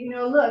say, you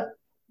know, look,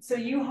 so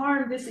you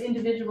harmed this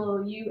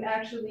individual, you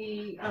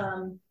actually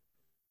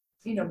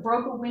you know,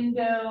 broke a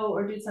window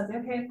or did something.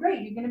 Okay,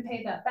 great, you're going to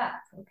pay that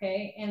back.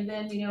 Okay, and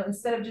then, you know,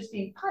 instead of just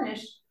being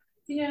punished,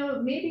 you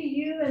know, maybe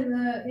you and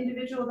the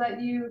individual that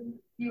you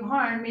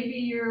harmed, maybe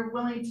you're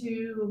willing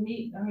to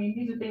meet. I mean,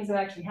 these are things that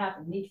actually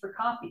happen. Meet for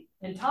coffee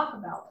and talk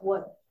about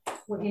what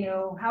you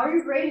know, how are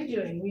your grades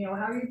doing? You know,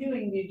 how are you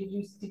doing? Did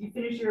you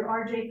finish your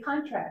RJ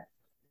contract?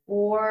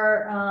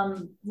 Or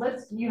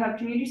you have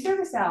community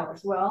service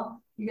hours.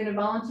 Well, you're going to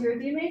volunteer at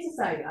the Humane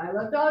Society. I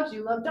love dogs.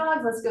 You love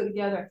dogs. Let's go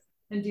together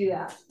and do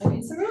that. I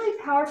mean, some really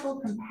powerful,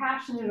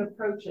 compassionate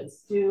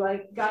approaches to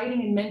like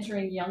guiding and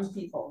mentoring young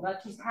people.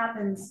 That just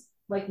happens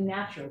like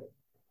naturally.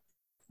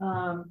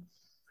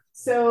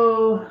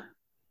 So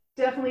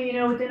definitely, you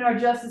know, within our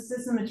justice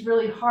system, it's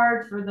really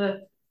hard for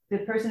the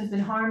person who's been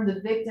harmed,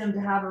 the victim, to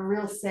have a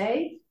real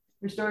say.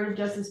 Restorative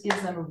justice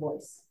gives them a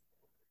voice.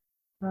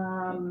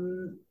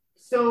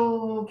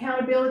 So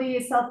accountability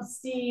is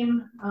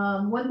self-esteem.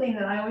 One thing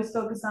that I always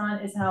focus on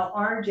is how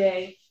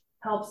RJ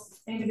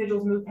helps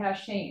individuals move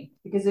past shame.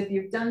 Because if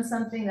you've done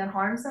something that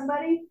harms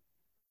somebody,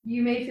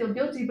 you may feel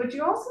guilty, but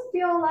you also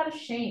feel a lot of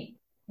shame.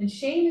 And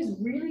shame is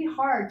really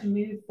hard to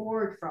move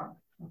forward from,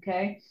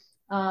 okay?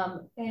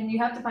 And you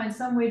have to find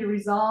some way to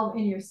resolve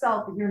in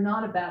yourself that you're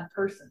not a bad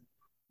person.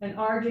 And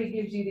RJ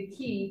gives you the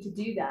key to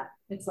do that.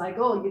 It's like,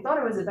 oh, you thought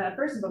I was a bad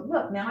person, but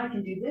look, now I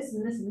can do this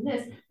and this and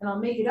this, and I'll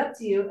make it up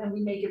to you, and we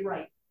make it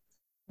right,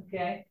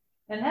 okay?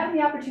 And having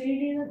the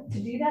opportunity to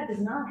do that does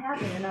not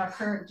happen in our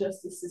current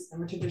justice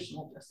system or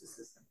traditional justice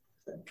system.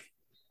 So.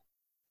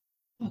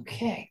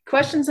 Okay,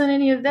 questions on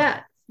any of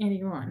that?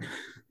 Anyone?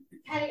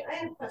 Patty, I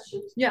have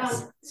questions.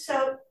 Yes.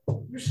 So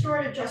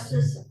restorative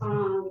justice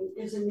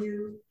is a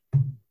new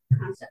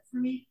concept for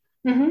me.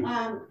 Mm-hmm.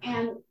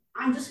 And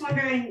I'm just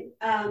wondering,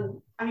 I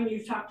mean,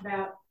 you've talked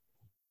about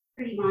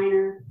pretty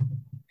minor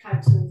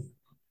types of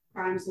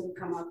crimes that have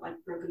come up, like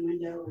broken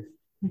window or,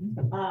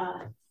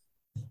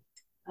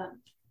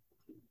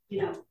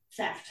 you know,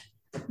 theft.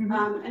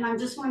 Mm-hmm. And I'm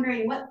just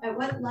wondering, at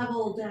what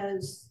level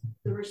does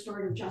the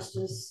restorative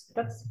justice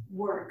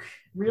work?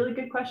 Really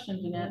good question,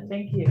 Jeanette.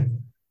 Thank you.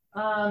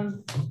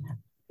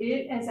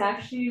 It has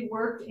actually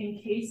worked in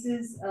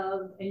cases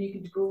of, and you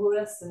can Google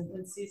this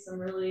and see some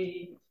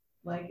really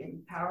like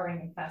empowering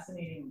and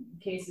fascinating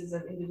cases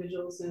of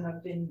individuals who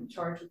have been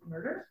charged with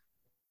murder.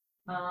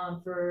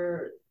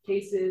 For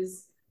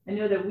cases, I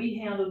know that we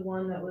handled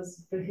one that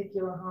was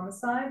vehicular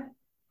homicide.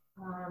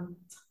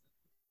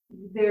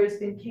 There's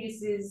been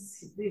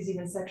cases, there's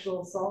even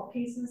sexual assault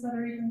cases that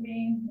are even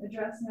being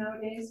addressed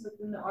nowadays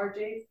within the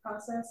RJ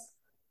process.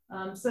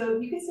 So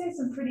you could say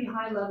some pretty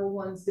high level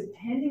ones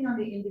depending on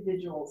the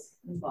individuals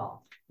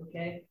involved,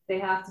 okay? They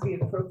have to be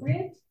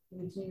appropriate,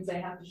 which means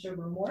they have to show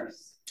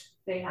remorse.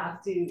 They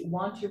have to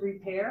want to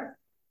repair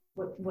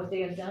what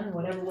they have done in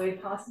whatever way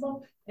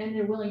possible, and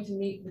they're willing to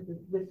meet with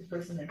the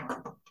person they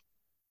harmed.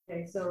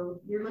 Okay, so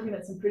you're looking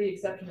at some pretty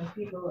exceptional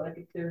people, like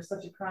if there's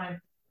such a crime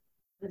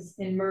as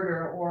in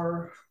murder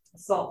or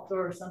assault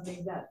or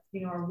something that,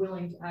 you know, are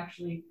willing to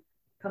actually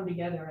come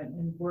together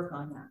and work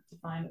on that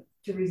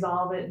to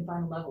resolve it and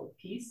find a level of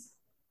peace.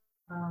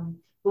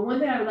 But one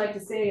thing I would like to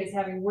say is,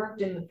 having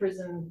worked in the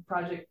prison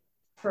project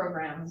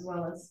program as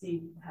well as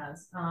Steve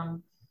has,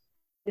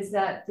 is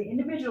that the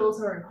individuals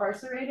who are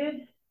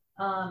incarcerated,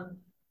 90%,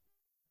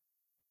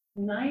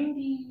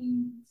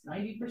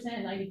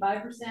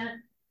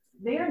 95%,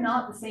 they are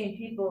not the same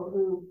people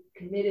who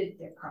committed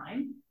their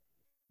crime,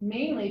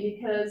 mainly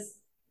because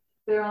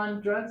they're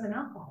on drugs and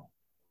alcohol.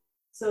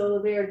 So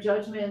their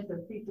judgment,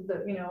 the people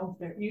that, you know,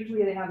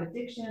 usually they have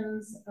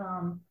addictions,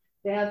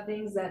 they have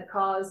things that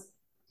cause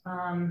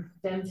them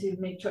to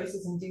make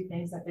choices and do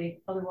things that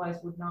they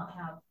otherwise would not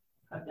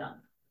have done.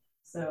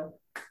 So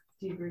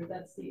do you agree with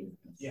that, Steve?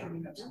 Yeah,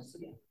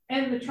 absolutely.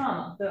 And the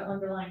trauma, the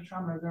underlying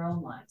trauma of their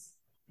own lives.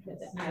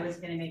 I was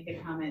going to make a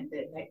comment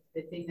that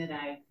the thing that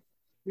I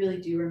really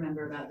do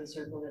remember about the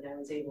circle that I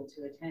was able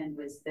to attend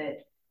was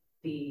that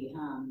the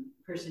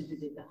person who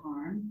did the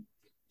harm,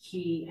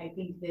 I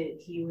think that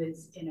he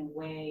was in a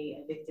way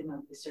a victim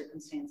of the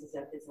circumstances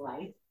of his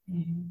life.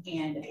 Mm-hmm.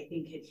 And I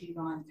think had he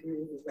gone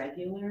through the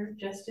regular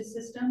justice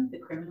system, the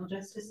criminal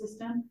justice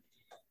system,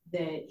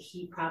 that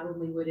he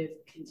probably would have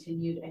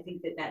continued. I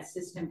think that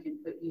system can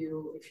put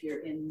you, if you're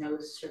in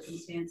those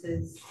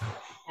circumstances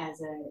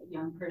as a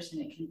young person,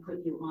 it can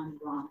put you on the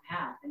wrong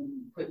path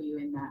and put you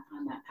on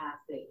that path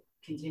that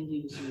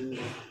continues you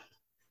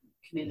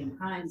committing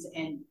crimes.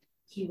 And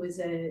he was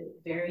a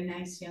very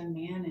nice young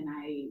man, and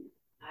I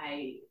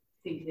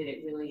think that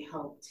it really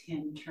helped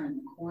him turn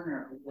the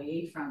corner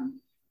away from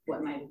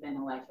what might have been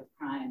a life of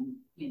crime.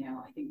 You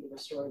know, I think the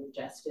restorative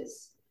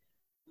justice,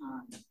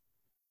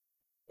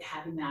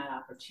 having that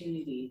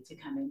opportunity to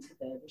come into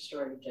the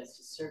restorative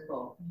justice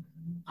circle,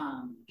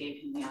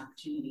 gave him the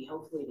opportunity,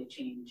 hopefully, to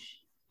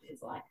change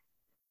his life.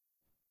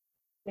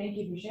 Thank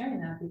you for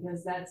sharing that,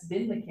 because that's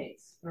been the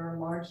case for a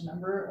large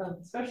number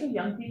of, especially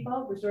young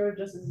people. Restorative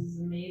justice is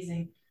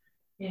amazing,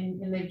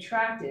 and they've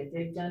tracked it.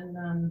 They've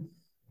done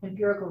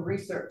empirical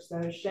research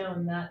that has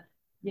shown that,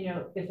 you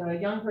know, if a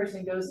young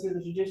person goes through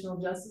the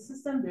traditional justice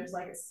system, there's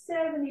like a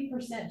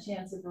 70%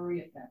 chance of a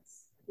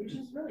reoffense, which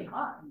is really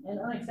high and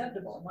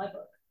unacceptable in my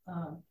book.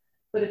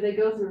 But if they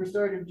go through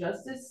restorative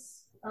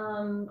justice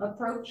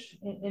approach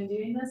in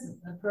doing this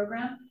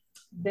program,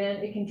 then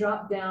it can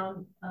drop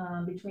down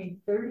between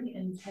 30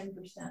 and 10%.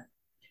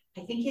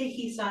 I think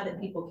he saw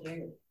that people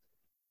cared.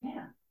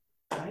 Yeah,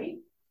 right?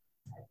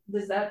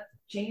 Does that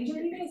change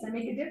anything? Does that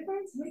make a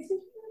difference? It makes a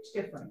huge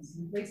difference.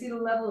 They see the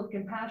level of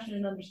compassion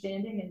and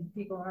understanding, and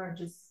people aren't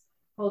just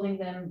holding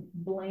them,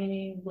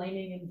 blaming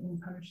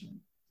and punishing.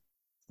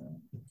 So.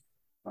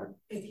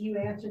 If you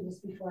answered this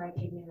before I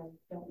came in,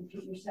 don't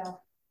repeat yourself.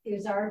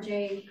 Is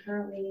RJ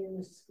currently in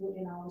the school,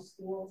 in all the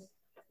schools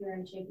here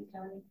in Chaffey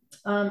County?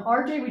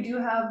 RJ, we do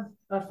have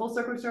Full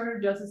Circle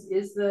Restorative Justice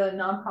is the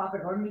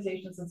nonprofit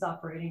organization that's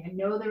operating. I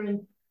know they're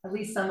in at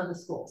least some of the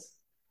schools.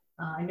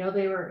 I know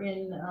they were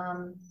in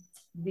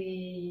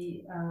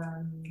the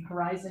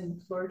Horizon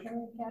Exploratory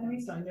Academy,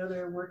 so I know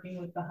they're working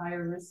with the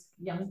higher risk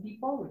young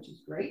people, which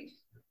is great.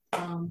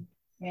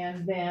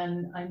 And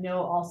then I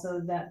know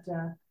also that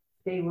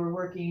they were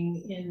working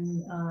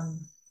in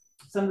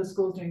some of the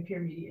schools doing peer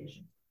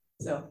mediation.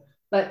 So,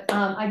 but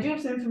I do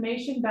have some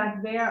information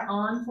back there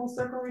on Full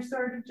Circle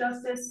Restorative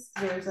Justice.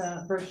 There's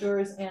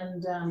brochures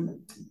and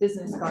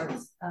business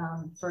cards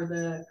for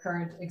the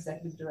current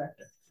executive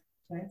director.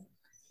 Okay.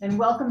 And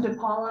welcome to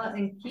Paula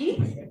and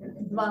Keith,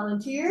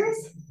 volunteers,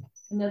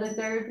 another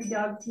therapy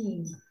dog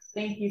team.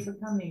 Thank you for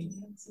coming.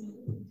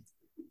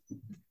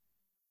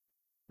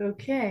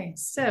 Okay,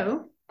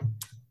 so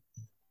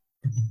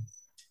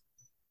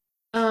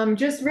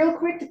just real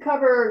quick to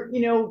cover,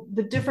 you know,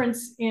 the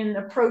difference in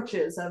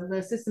approaches of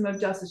the system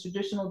of justice,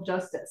 traditional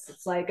justice.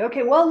 It's like,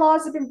 okay, well,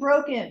 laws have been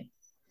broken.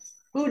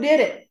 Who did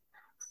it?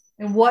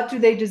 And what do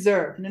they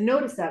deserve? Now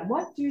notice that.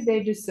 What do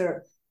they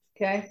deserve?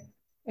 Okay.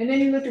 And then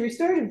you look at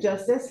restorative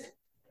justice,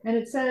 and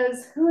it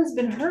says, who has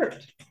been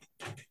hurt?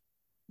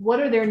 What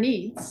are their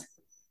needs?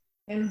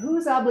 And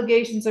whose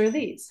obligations are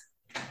these?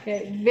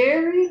 Okay,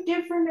 very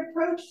different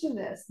approach to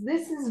this.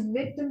 This is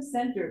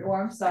victim-centered,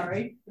 or I'm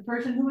sorry, the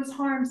person who is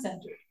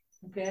harm-centered.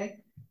 Okay,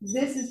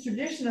 this is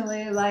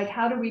traditionally like,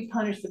 how do we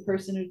punish the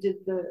person who did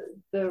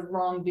the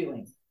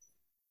wrongdoing?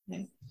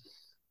 Okay.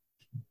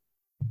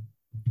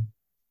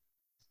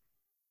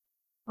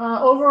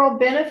 Overall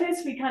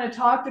benefits, we kind of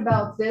talked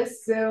about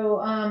this.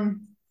 So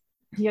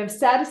you have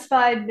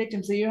satisfied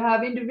victims. So you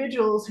have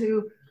individuals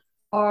who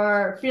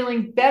are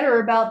feeling better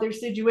about their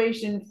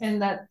situation,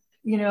 and that,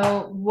 you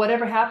know,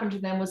 whatever happened to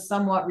them was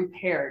somewhat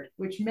repaired,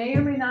 which may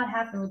or may not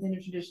happen within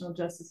a traditional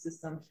justice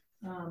system.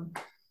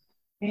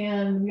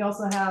 And we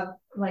also have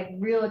like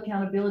real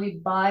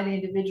accountability by the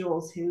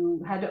individuals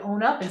who had to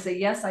own up and say,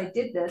 yes, I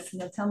did this.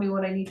 Now tell me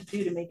what I need to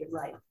do to make it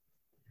right.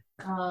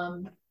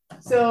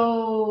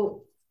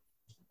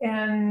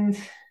 And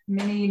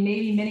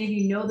maybe many of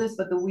you know this,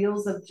 but the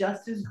wheels of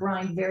justice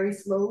grind very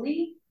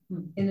slowly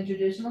in the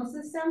traditional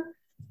system.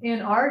 In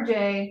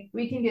RJ,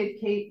 we can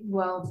get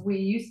we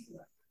used to,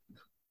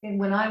 and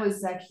when I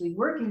was actually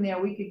working there,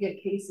 we could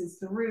get cases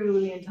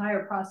through the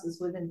entire process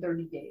within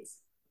 30 days.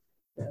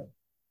 So,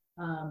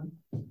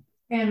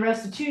 and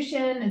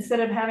restitution,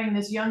 instead of having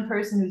this young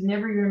person who's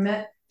never even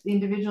met the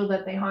individual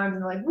that they harmed,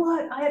 and they're like,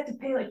 what? I have to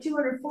pay like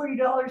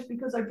 $240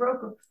 because I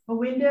broke a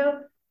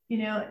window. You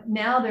know,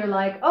 now they're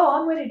like,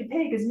 oh, I'm ready to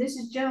pay because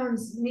Mrs.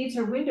 Jones needs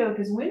her window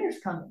because winter's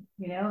coming,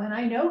 you know, and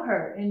I know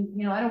her, and,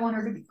 you know, I don't want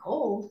her to be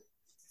cold.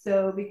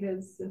 So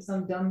because of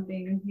some dumb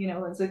thing, you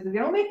know, it's like, they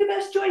don't make the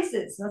best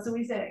choices. That's what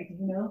we say,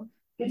 you know.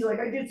 Kids are like,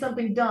 I did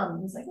something dumb.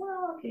 And it's like,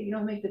 well, okay, you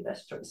don't make the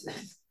best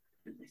choices.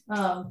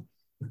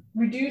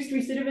 Reduced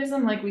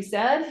recidivism, like we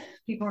said,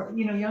 people are,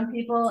 you know, young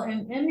people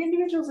and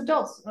individuals,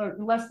 adults are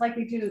less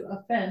likely to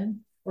offend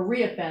or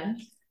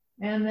reoffend.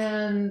 And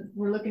then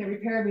we're looking at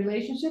repair of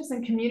relationships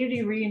and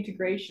community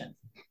reintegration.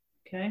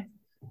 Okay.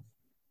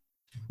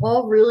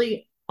 All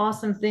really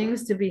awesome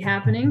things to be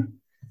happening.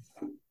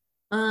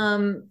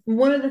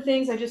 One of the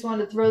things, I just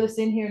wanted to throw this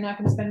in here, not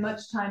going to spend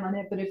much time on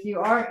it, but if you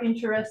are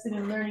interested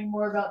in learning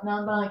more about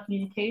nonviolent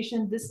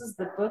communication, this is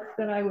the book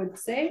that I would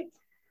say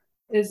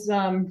is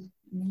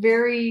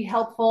very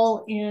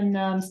helpful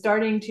in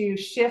starting to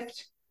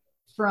shift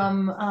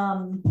from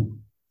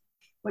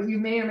what you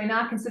may or may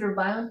not consider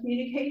violent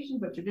communication,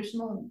 but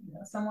traditional, you know,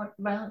 somewhat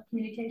violent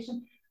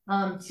communication,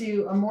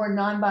 to a more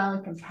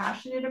nonviolent,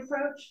 compassionate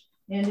approach.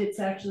 And it's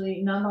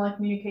actually Nonviolent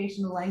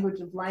Communication, the Language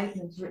of Life,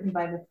 and it's written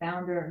by the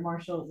founder,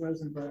 Marshall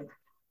Rosenberg.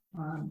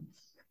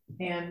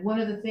 And one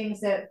of the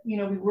things that, we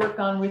work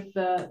on with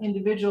the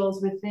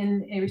individuals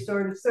within a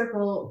restorative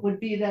circle would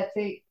be that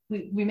we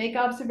make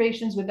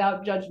observations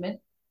without judgment.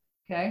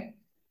 Okay.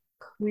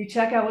 We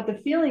check out what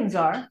the feelings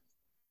are.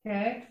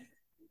 Okay.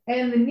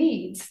 And the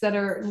needs that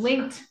are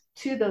linked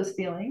to those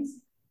feelings.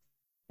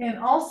 And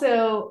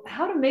also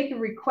how to make a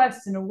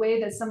request in a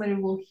way that somebody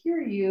will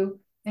hear you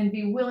and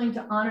be willing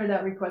to honor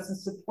that request and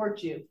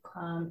support you,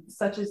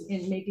 such as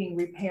in making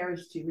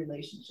repairs to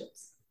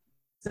relationships.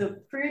 So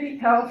pretty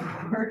powerful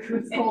work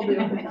with Colby.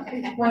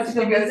 Wants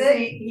to go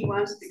see. He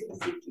wants to go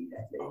see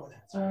that day.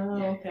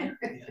 Oh, okay.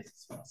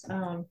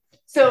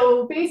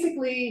 So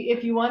basically,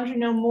 if you wanted to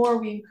know more,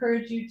 we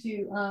encourage you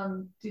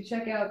to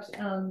check out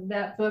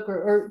that book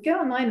or get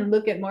online and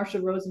look at Marsha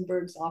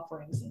Rosenberg's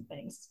offerings and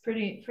things. It's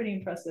pretty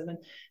impressive.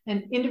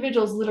 And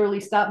individuals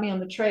literally stop me on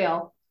the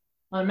trail,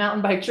 on a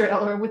mountain bike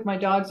trail, or with my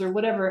dogs or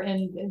whatever,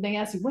 and they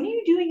ask me, "When are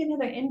you doing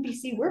another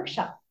NBC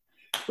workshop?"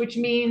 Which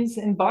means,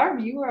 and Barb,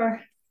 you are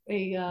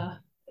a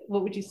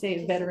what would you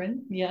say, a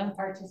veteran? Yeah,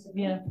 Participant.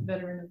 Yeah,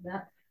 veteran of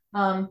that.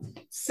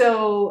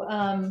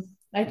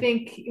 I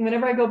think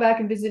whenever I go back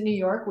and visit New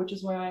York, which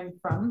is where I'm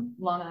from,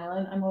 Long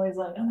Island, I'm always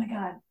like, oh my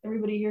God,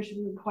 everybody here should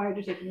be required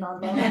to take a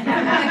non-violent.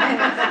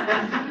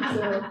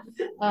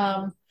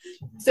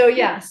 So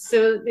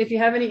if you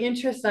have any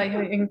interest, I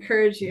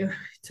encourage you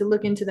to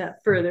look into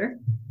that further.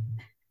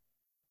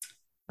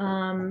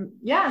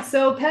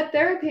 So pet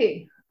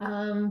therapy.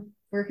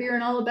 We're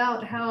hearing all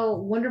about how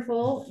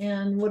wonderful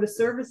and what a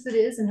service it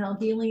is and how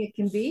healing it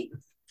can be.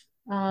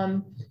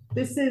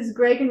 This is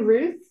Greg and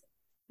Ruth,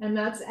 and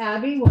that's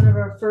Abby, one of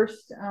our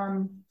first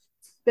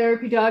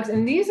therapy dogs.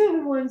 And these are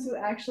the ones who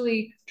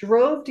actually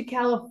drove to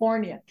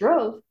California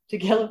to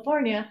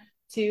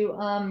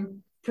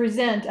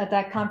present at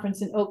that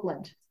conference in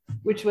Oakland,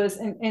 which was,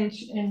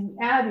 and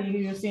Abby, who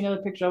you'll see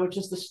another picture of, was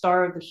just the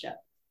star of the show.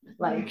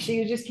 Like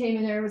she just came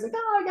in there and was like,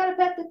 "Oh, I gotta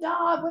pet the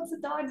dog. What's the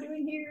dog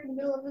doing here in the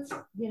middle of this,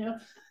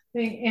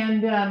 thing?"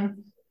 And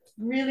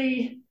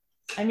really,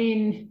 I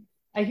mean,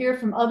 I hear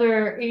from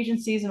other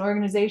agencies and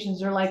organizations,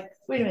 they're like,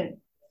 "Wait a minute,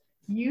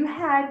 you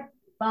had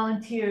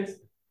volunteer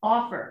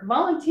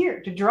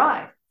to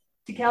drive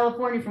to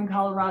California from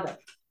Colorado,"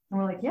 and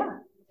we're like, "Yeah."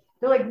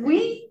 They're like,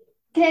 "We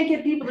can't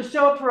get people to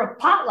show up for a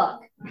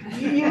potluck.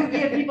 You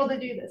get people to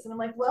do this," and I'm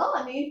like, "Well,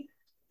 I mean."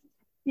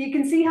 You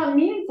can see how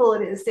meaningful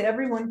it is to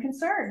everyone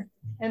concerned.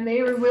 And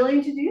they were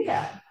willing to do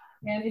that.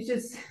 And it's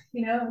just,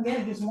 again,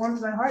 it just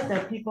warms my heart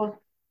that people,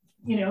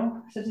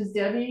 such as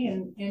Debbie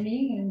and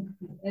Emmy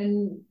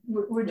and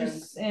we're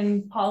just,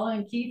 and Paula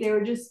and Keith, they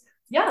were just,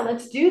 yeah,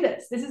 let's do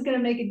this. This is going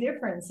to make a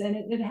difference. And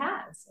it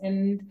has.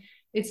 And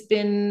it's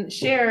been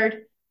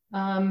shared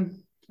a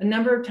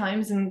number of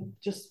times, and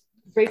just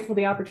grateful for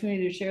the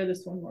opportunity to share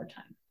this one more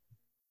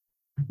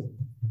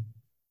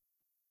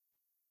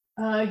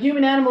time.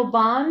 Human-animal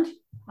bond.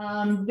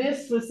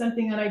 This was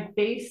something that I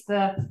based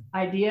the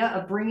idea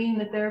of bringing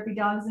the therapy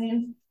dogs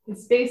in.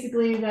 It's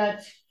basically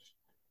that,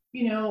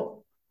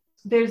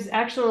 there's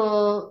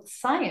actual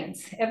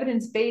science,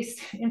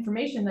 evidence-based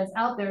information that's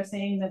out there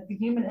saying that the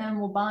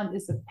human-animal bond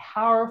is a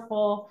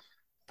powerful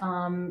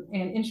and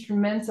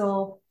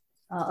instrumental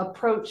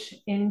approach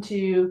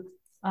into,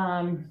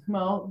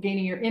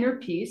 gaining your inner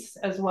peace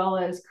as well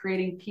as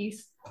creating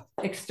peace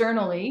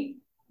externally.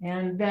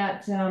 And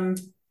that,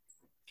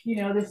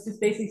 this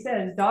just basically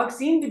says dogs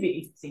seem to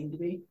be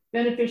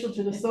beneficial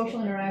to the social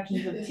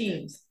interactions of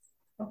teams.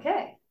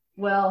 Okay,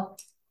 well,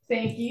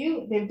 thank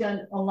you. They've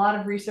done a lot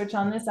of research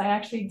on this. I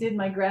actually did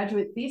my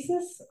graduate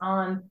thesis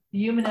on the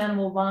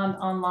human-animal bond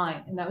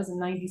online, and that was in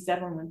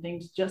 '97 when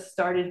things just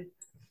started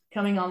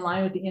coming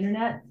online with the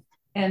internet.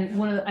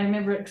 And I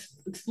remember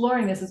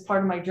exploring this as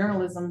part of my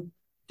journalism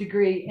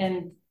degree,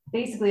 and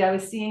basically I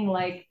was seeing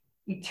like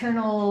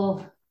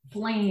eternal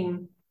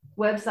flame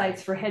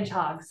websites for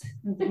hedgehogs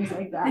and things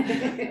like that.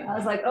 I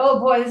was like, oh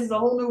boy, this is a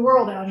whole new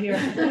world out here,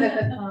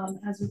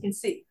 as we can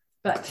see.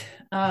 But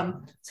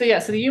so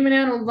the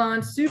human-animal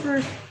bond,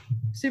 super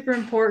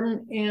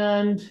important.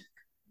 And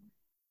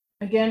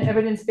again,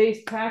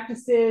 evidence-based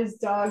practices.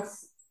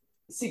 Dogs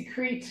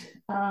secrete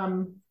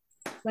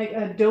like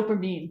a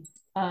dopamine,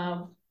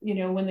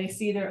 when they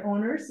see their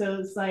owner. So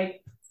it's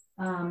like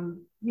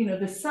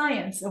the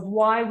science of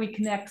why we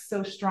connect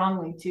so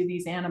strongly to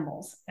these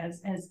animals,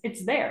 as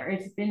it's there.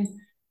 It's been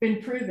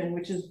proven,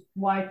 which is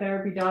why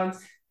therapy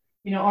dogs,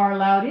 are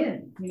allowed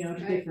in, to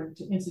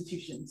different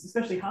institutions,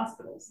 especially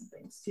hospitals and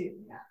things too.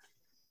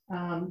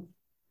 Yeah.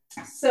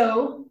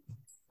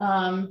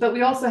 But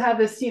we also have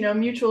this,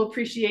 mutual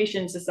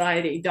appreciation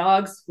society.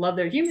 Dogs love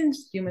their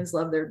humans, humans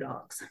love their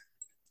dogs.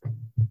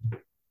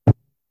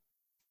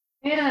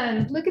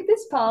 And look at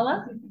this,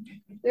 Paula.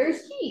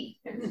 There's Keith.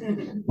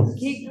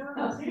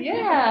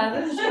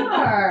 Yeah, the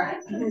star.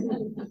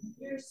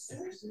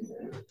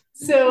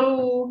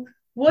 So,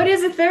 what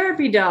is a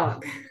therapy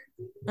dog?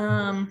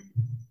 Let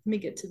me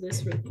get to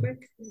this real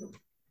quick.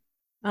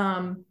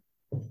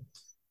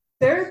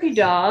 Therapy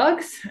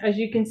dogs, as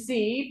you can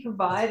see,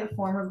 provide a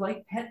form of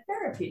like pet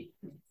therapy.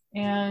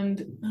 And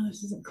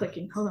this isn't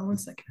clicking. Hold on one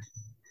second.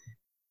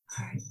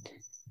 All right.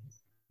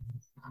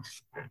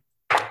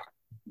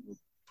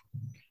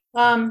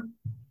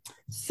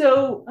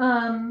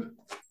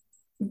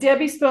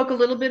 Debbie spoke a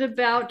little bit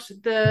about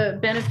the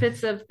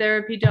benefits of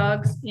therapy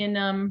dogs in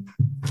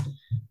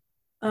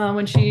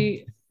when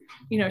she,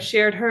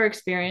 shared her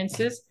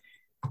experiences.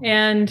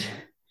 And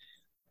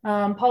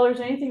Paula, is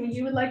there anything that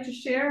you would like to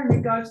share in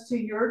regards to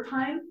your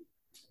time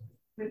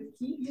with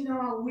Keith?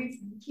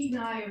 Keith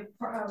and I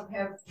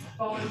have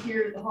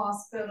volunteered at the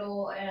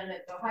hospital and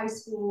at the high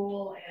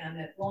school and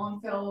at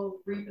Longfellow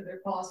for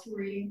their possible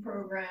reading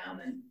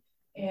program,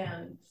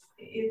 and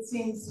it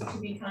seems to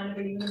be kind of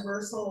a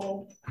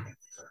universal.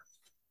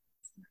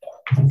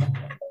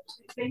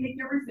 They make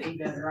everything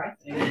better, I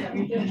think. I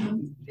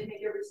mean, they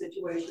make every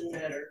situation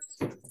better.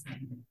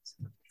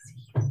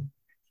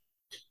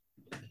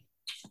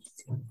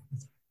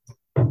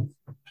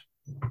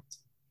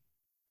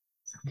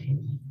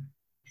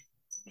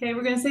 Okay,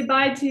 we're going to say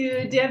bye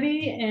to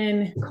Debbie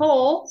and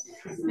Cole,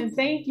 and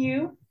thank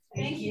you.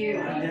 Thank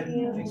you.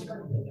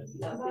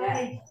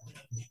 Bye.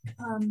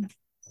 I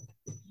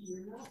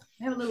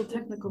have a little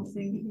technical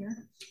thing here.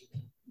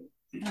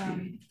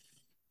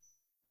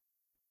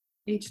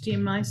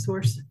 HDMI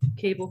source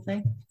cable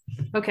thing.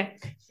 Okay.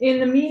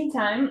 In the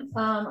meantime,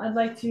 I'd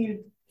like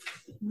to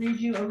read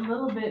you a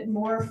little bit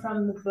more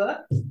from the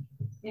book,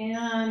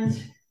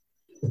 and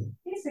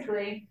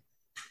basically,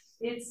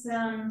 it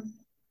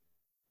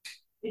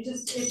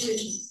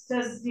just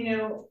does,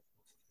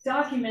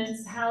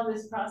 documents how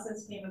this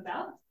process came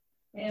about,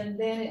 and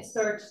then it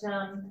starts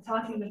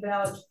talking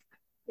about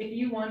if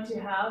you want to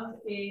have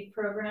a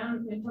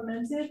program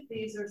implemented,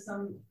 these are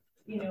some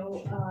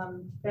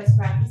best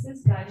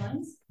practices,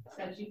 guidelines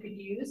that you could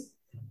use.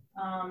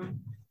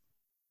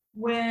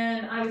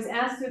 When I was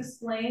asked to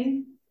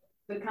explain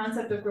the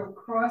concept of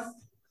cross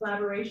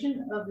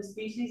collaboration of the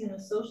species in a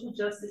social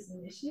justice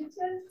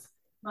initiative,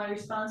 my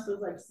response was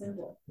like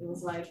simple. It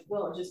was like,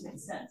 well, it just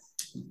makes sense.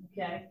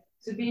 Okay.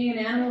 So being an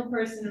animal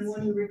person and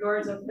one who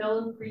regards our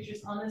fellow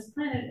creatures on this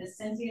planet as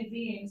sentient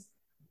beings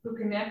who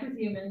connect with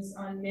humans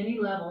on many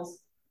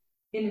levels,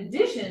 in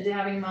addition to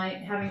having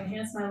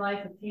enhanced my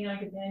life with canine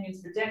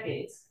companions for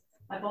decades,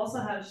 I've also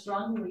had a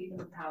strong belief in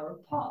the power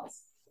of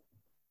Paws.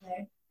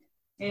 Okay.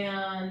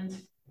 And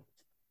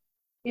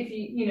if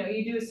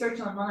you do a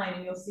search online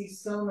and you'll see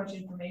so much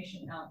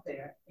information out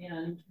there.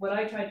 And what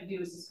I tried to do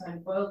is just kind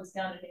of boil this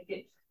down and make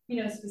it,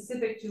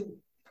 specific to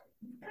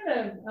kind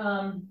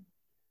of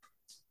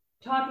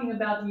talking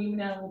about the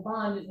human-animal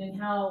bond and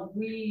how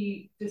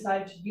we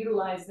decided to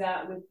utilize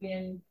that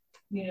within,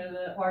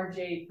 the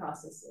RJ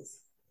processes.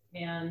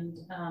 And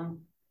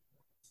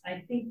I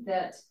think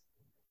that,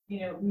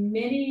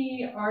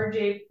 many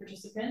RJ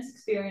participants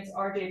experience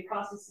RJ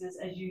processes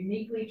as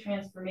uniquely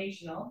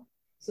transformational.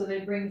 So they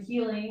bring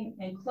healing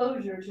and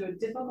closure to a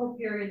difficult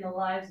period in the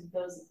lives of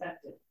those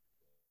affected.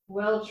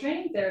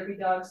 Well-trained therapy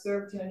dogs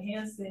serve to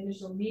enhance the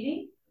initial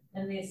meeting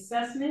and the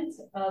assessment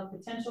of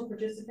potential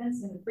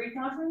participants in the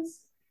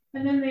pre-conference.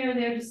 And then they are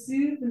there to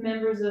soothe the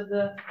members of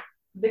the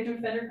victim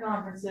offender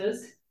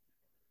conferences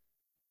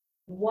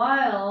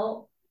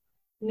while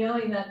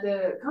knowing that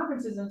the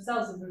conferences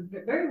themselves have been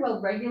very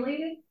well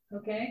regulated,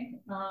 okay?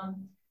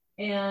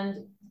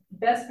 And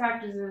best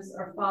practices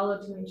are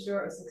followed to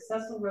ensure a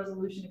successful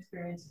resolution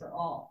experience for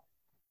all,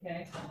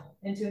 okay?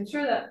 And to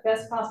ensure that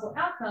best possible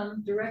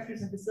outcome,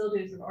 directors and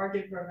facilitators of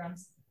RJ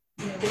programs,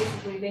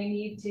 basically they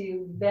need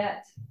to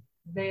vet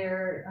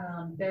their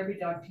therapy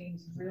dog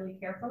teams really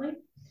carefully.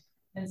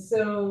 And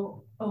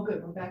so, oh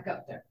good, we're back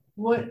up there.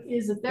 What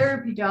is a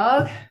therapy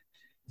dog?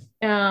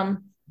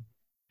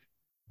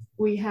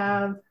 We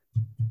have,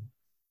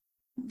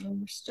 oh,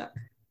 we're stuck.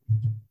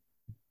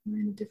 I'm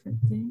in a different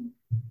thing.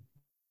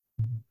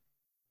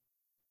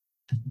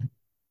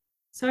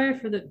 Sorry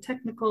for the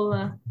technical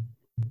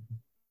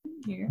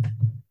here.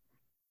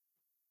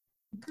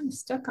 I'm kind of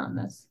stuck on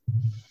this.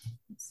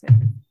 Let's see.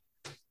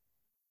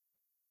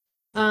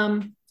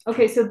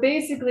 Okay, so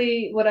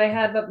basically what I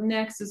have up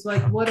next is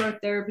like, what are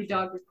therapy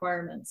dog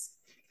requirements?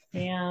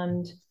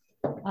 And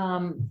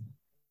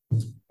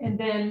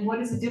then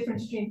what is the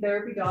difference between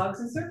therapy dogs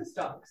and service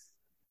dogs?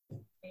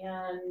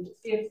 And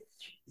if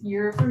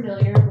you're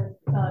familiar with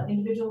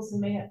individuals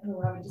who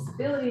have a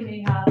disability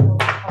may have what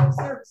we call a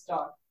service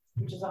dog,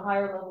 which is a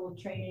higher level of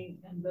training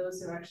and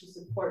those who actually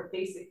support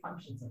basic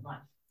functions in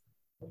life.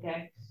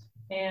 Okay.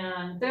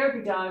 And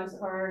therapy dogs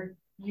are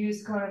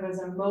used kind of as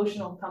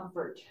emotional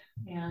comfort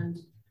and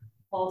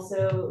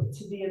also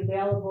to be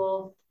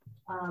available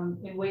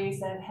in ways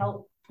that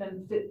help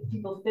them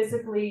people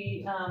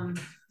physically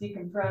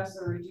decompress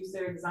or reduce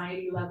their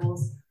anxiety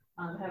levels,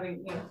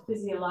 having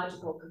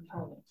physiological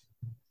component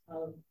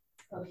of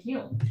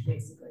healing,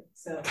 basically.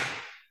 So,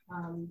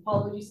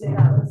 Paul, would you say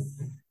that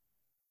was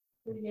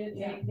pretty good?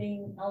 Yeah.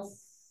 Anything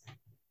else?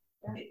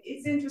 Yeah.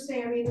 It's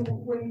interesting. I mean,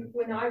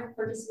 when I've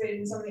participated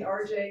in some of the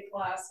RJ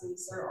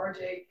classes or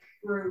RJ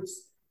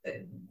groups,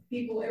 that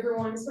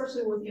everyone,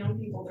 especially with young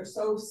people, they're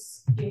so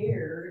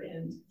scared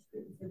and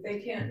they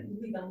can't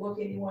even look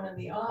anyone in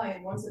the eye.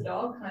 And once a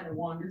dog kind of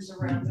wanders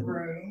around the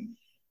room,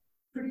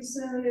 pretty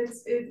soon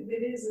it's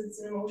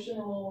an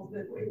emotional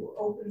that it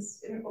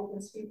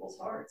opens people's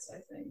hearts, I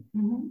think.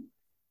 Mm-hmm.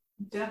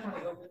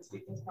 Definitely opens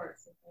people's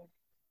hearts, I think.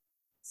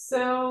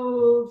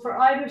 So for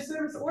either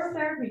service or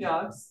therapy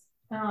dogs,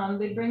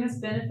 they bring us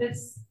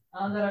benefits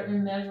that are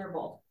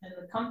immeasurable. And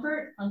the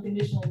comfort,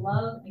 unconditional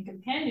love, and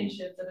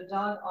companionship that a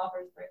dog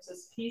offers brings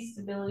us peace,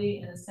 stability,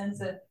 and a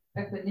sense of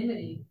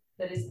equanimity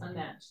that is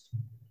unmatched.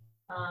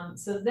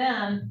 So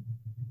then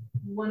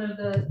one of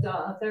the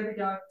therapy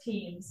dog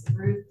teams,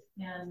 Ruth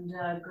and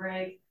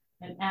Greg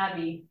and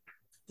Abby,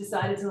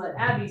 decided to let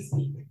Abby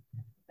speak,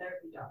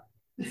 therapy dog.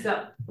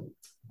 So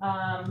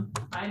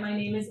hi, my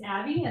name is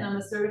Abby, and I'm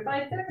a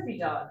certified therapy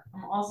dog.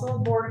 I'm also a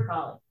border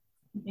collie.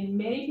 In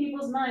many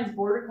people's minds,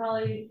 border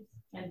collie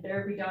and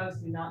therapy dogs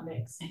do not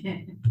mix.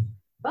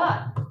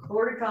 But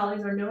border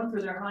collies are known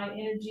for their high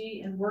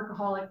energy and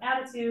workaholic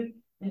attitude,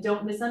 and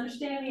don't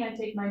misunderstand me, I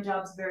take my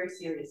jobs very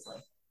seriously.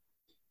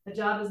 The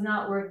job is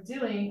not worth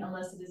doing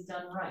unless it is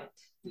done right.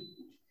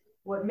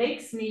 What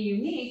makes me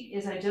unique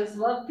is I just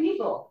love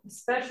people,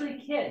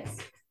 especially kids.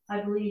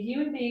 I believe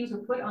human beings were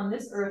put on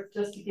this earth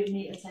just to give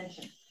me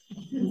attention.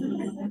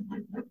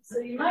 So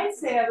you might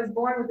say I was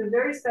born with a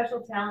very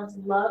special talent to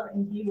love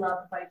and be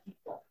loved by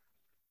people.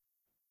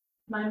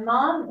 My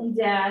mom and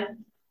dad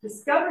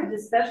discovered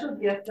this special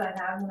gift I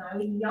had when I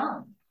was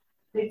young.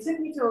 They took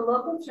me to a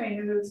local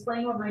trainer to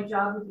explain what my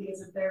job would be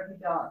as a therapy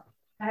dog.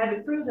 I had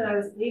to prove that I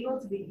was able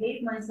to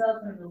behave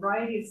myself in a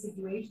variety of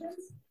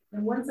situations.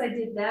 And once I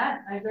did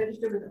that, I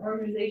registered with an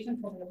organization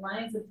called the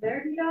Alliance of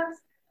Therapy Dogs.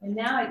 And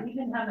now I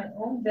even have my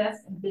own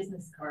vest and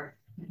business card.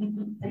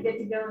 I get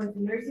to go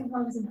into nursing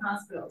homes and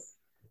hospitals.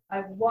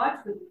 I've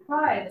watched with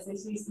pride as I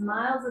see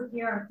smiles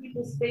appear on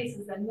people's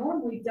faces that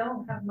normally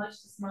don't have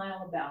much to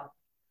smile about.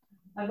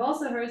 I've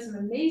also heard some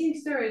amazing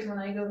stories when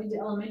I go into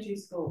elementary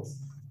schools.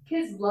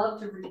 Kids love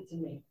to read to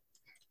me.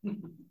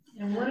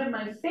 And one of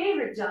my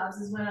favorite jobs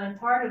is when I'm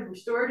part of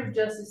Restorative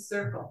Justice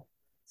Circle.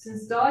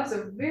 Since dogs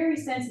are very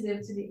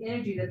sensitive to the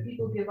energy that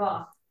people give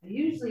off, I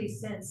usually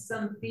sense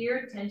some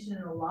fear, tension,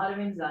 and a lot of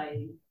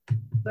anxiety.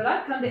 But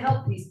I've come to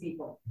help these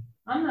people.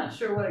 I'm not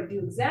sure what I do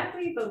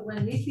exactly, but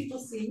when these people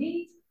see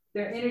me,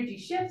 their energy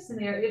shifts and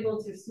they are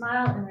able to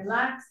smile and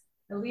relax,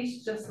 at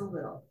least just a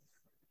little.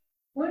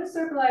 One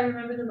circle I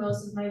remember the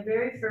most is my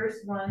very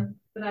first one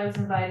that I was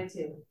invited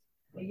to.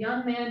 A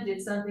young man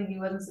did something he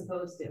wasn't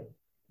supposed to.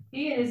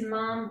 He and his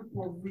mom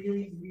were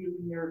really,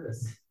 really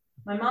nervous.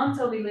 My mom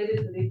told me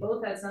later that they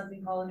both had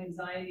something called an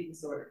anxiety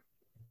disorder.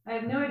 I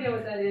have no idea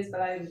what that is,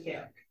 but I didn't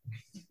care.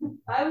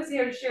 I was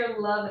here to share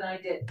love, and I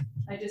did.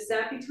 I just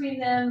sat between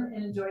them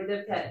and enjoyed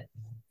their pet.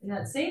 In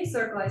that same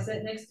circle, I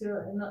sat next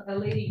to a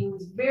lady who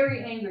was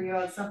very angry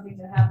about something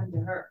that happened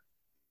to her.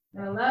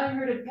 And allowing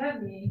her to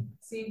pet me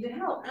seemed to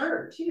help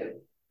her,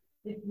 too.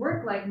 It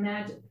worked like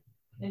magic.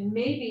 And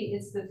maybe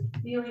it's the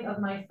feeling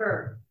of my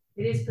fur.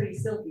 It is pretty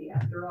silky,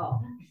 after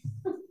all.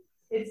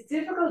 It's a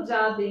difficult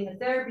job being a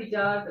therapy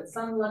dog, but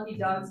some lucky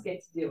dogs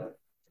get to do it.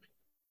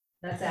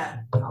 That's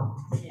that. Oh,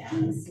 yeah,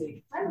 that's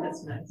sweet.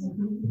 That's nice.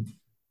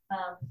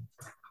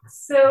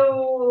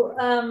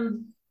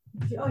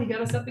 Oh, you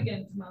got us up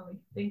again, Molly.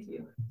 Thank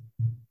you.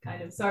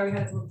 Kind of sorry, we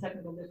had a little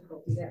technical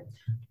difficulty there.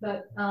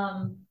 But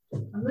I'm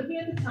looking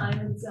at the time,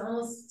 and it's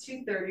almost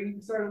 2:30.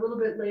 We started a little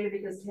bit later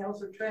because Tales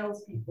for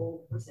Trails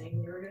people were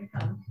saying they were going to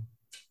come.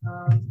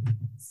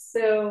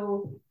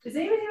 So does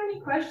anybody have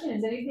any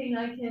questions? Anything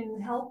I can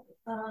help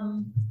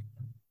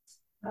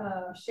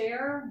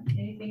share?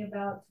 Anything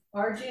about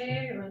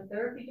RJ or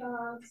therapy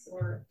dogs?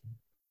 Or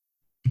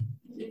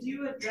did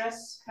you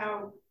address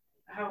how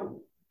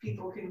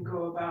people can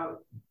go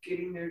about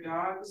getting their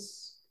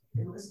dogs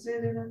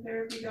enlisted in a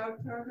therapy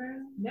dog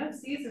program? No,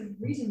 see, it's a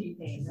reason you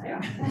came, right?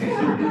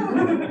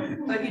 Yeah.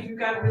 Like if you've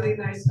got a really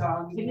nice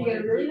dog, if you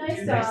get a really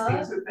nice dog,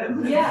 things with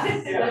them.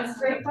 Yes, yeah. That's a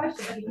great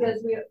question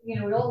because we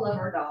all love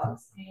our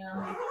dogs,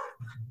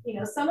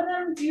 and some of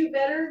them do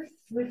better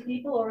with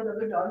people or with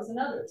other dogs than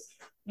others.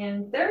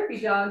 And therapy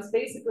dogs,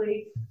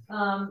 basically,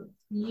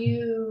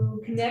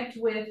 you connect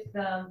with.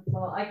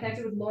 I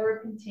connected with Laura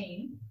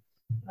Contain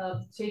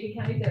of Chaffey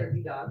County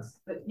Therapy Dogs,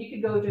 but you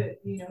could go to, if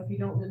you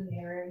don't live in the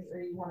area or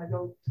you want to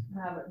go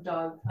have a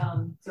dog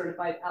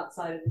certified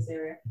outside of this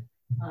area,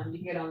 you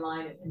can get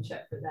online and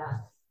check for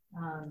that.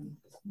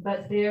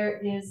 But there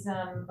is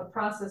a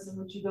process in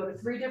which you go to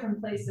 3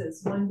 different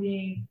places, one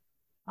being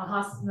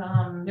a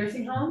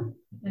nursing home,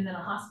 and then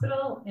a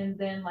hospital, and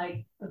then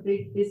like a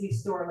big busy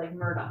store like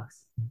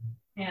Murdoch's.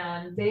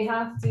 And they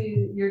have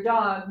to, your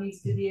dog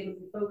needs to be able to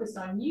be focused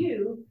on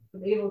you, to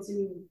be able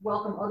to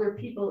welcome other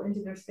people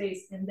into their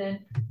space, and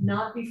then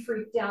not be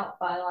freaked out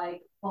by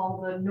like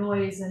all the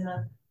noise and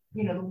the,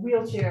 the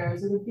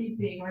wheelchairs or the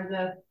beeping or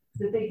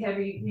the big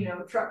heavy,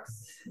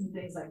 trucks and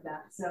things like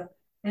that. So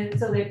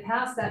they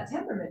pass that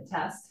temperament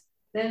test.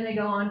 Then they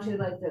go on to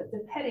like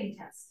the petting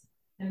test.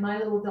 And my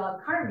little dog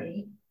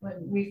Carmi, when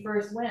we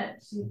first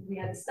went, we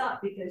had to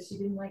stop because she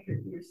didn't like her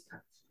ears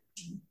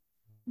touched.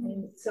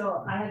 And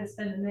so I had to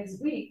spend the next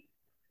week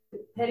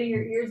petting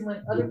your ears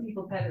when other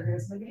people pet her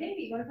ears. Like, hey,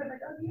 you want to pet my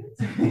dog ears?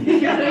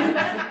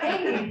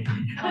 Hey.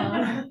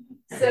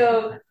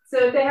 So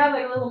if they have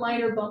like a little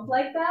minor bump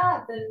like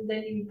that,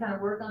 then you can kind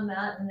of work on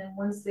that. And then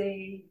once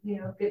they,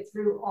 get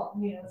through all,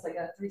 it's like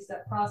a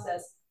 3-step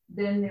process,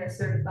 then they're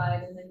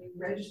certified, and then you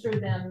register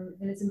them.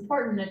 And it's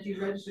important that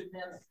you register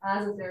them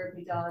as a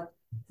therapy dog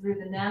through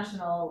the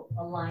National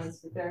Alliance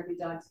for Therapy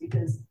Dogs,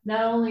 because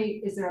not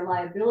only is there a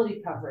liability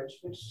coverage,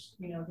 which,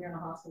 if you're in a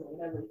hospital or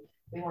whatever,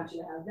 they want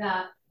you to have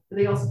that, but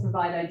they also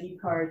provide ID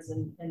cards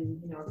and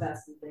a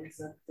vest and things,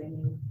 so they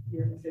know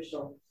you're an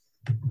official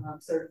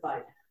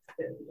certified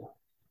therapy dog.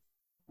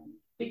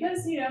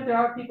 Because, there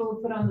are people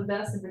who put on the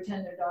vest and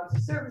pretend their dogs are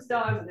service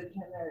dogs, or they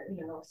pretend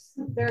they're,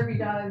 therapy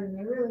dogs, and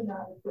they're really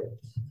not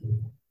equipped to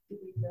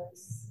be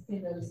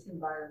in those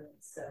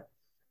environments.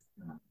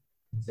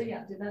 So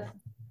yeah, did that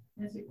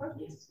answer your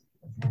question? Yes.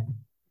 Okay.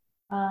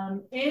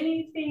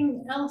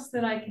 Anything else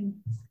that I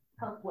can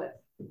help with?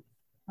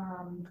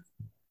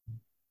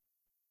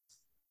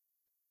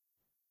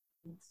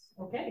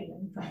 Okay,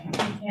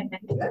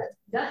 good,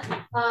 done.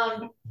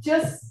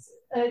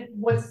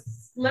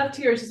 What's left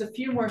here is just a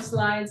few more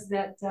slides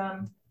that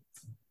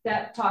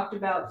that talked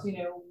about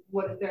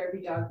what a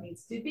therapy dog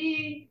needs to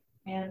be,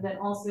 and then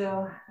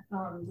also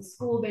the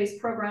school-based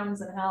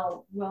programs and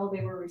how well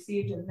they were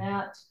received in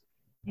that,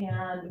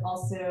 and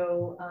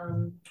also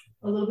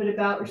a little bit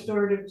about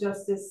restorative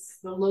justice,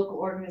 the local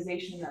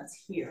organization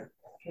that's here.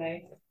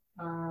 Okay.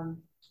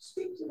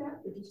 Speak to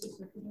that.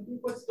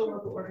 What's the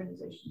local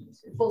organization?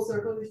 Full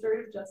Circle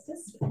Restorative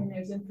Justice, and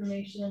there's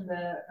information.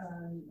 The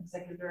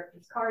executive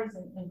director's cards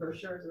and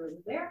brochures are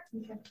over there.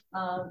 Okay.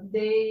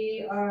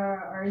 They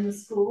are in the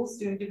schools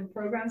doing different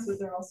programs, but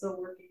they're also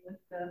working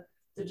with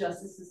the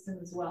justice system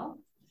as well,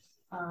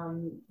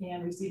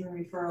 and receiving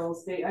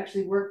referrals. They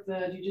actually work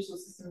the judicial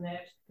system.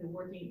 They've been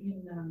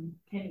working in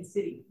Canyon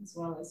City as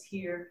well as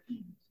here,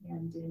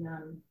 and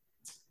in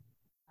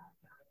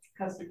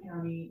Custer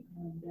County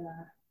and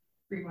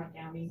Fremont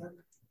County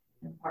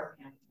and Park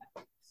County.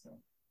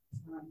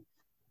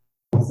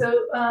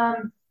 So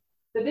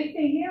the big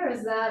thing here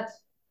is that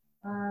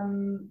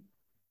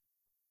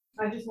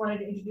I just wanted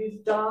to introduce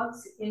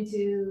dogs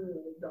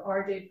into the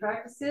RJ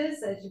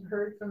practices. As you've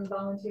heard from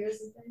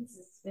volunteers and things,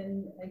 it's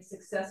been a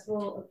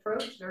successful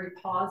approach, very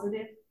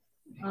positive.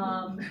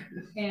 I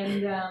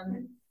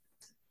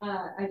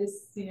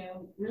just,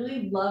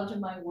 really loved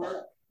my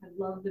work. I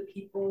loved the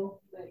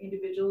people, the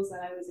individuals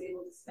that I was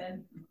able to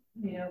spend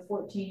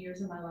 14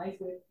 years of my life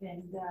with,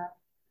 and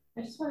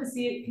I just want to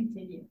see it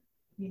continue,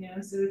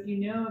 so if you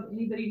know of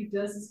anybody who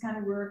does this kind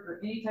of work or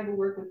any type of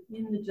work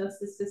within the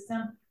justice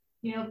system,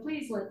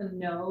 please let them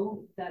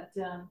know that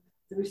the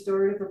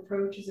restorative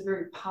approach is a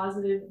very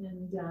positive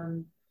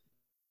and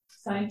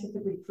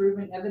scientifically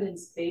proven,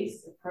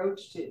 evidence-based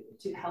approach to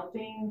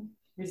helping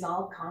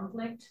resolve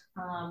conflict,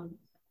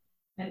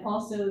 and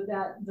also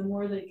that the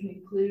more they can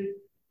include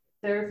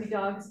therapy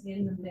dogs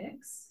in the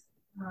mix,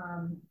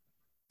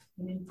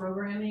 and in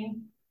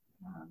programming,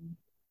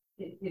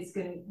 it's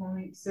going to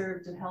only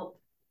serve to help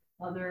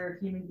other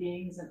human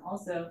beings, and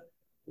also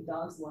the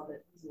dogs love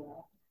it as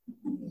well.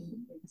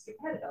 They just get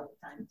petted all the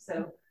time.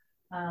 So,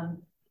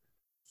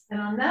 and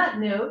on that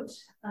note,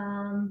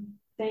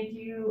 thank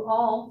you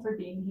all for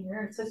being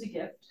here. It's such a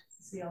gift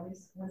to see all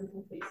these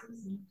wonderful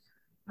faces.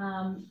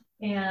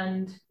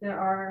 And there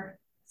are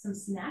some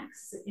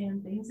snacks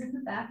and things in the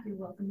back. You're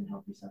welcome to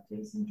help yourself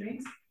to some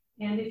drinks.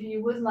 And if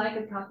you would like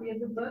a copy of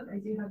the book, I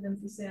do have them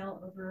for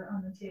sale over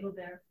on the table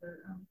there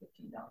for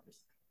 $15.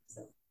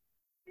 So,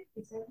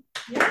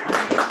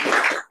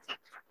 yeah.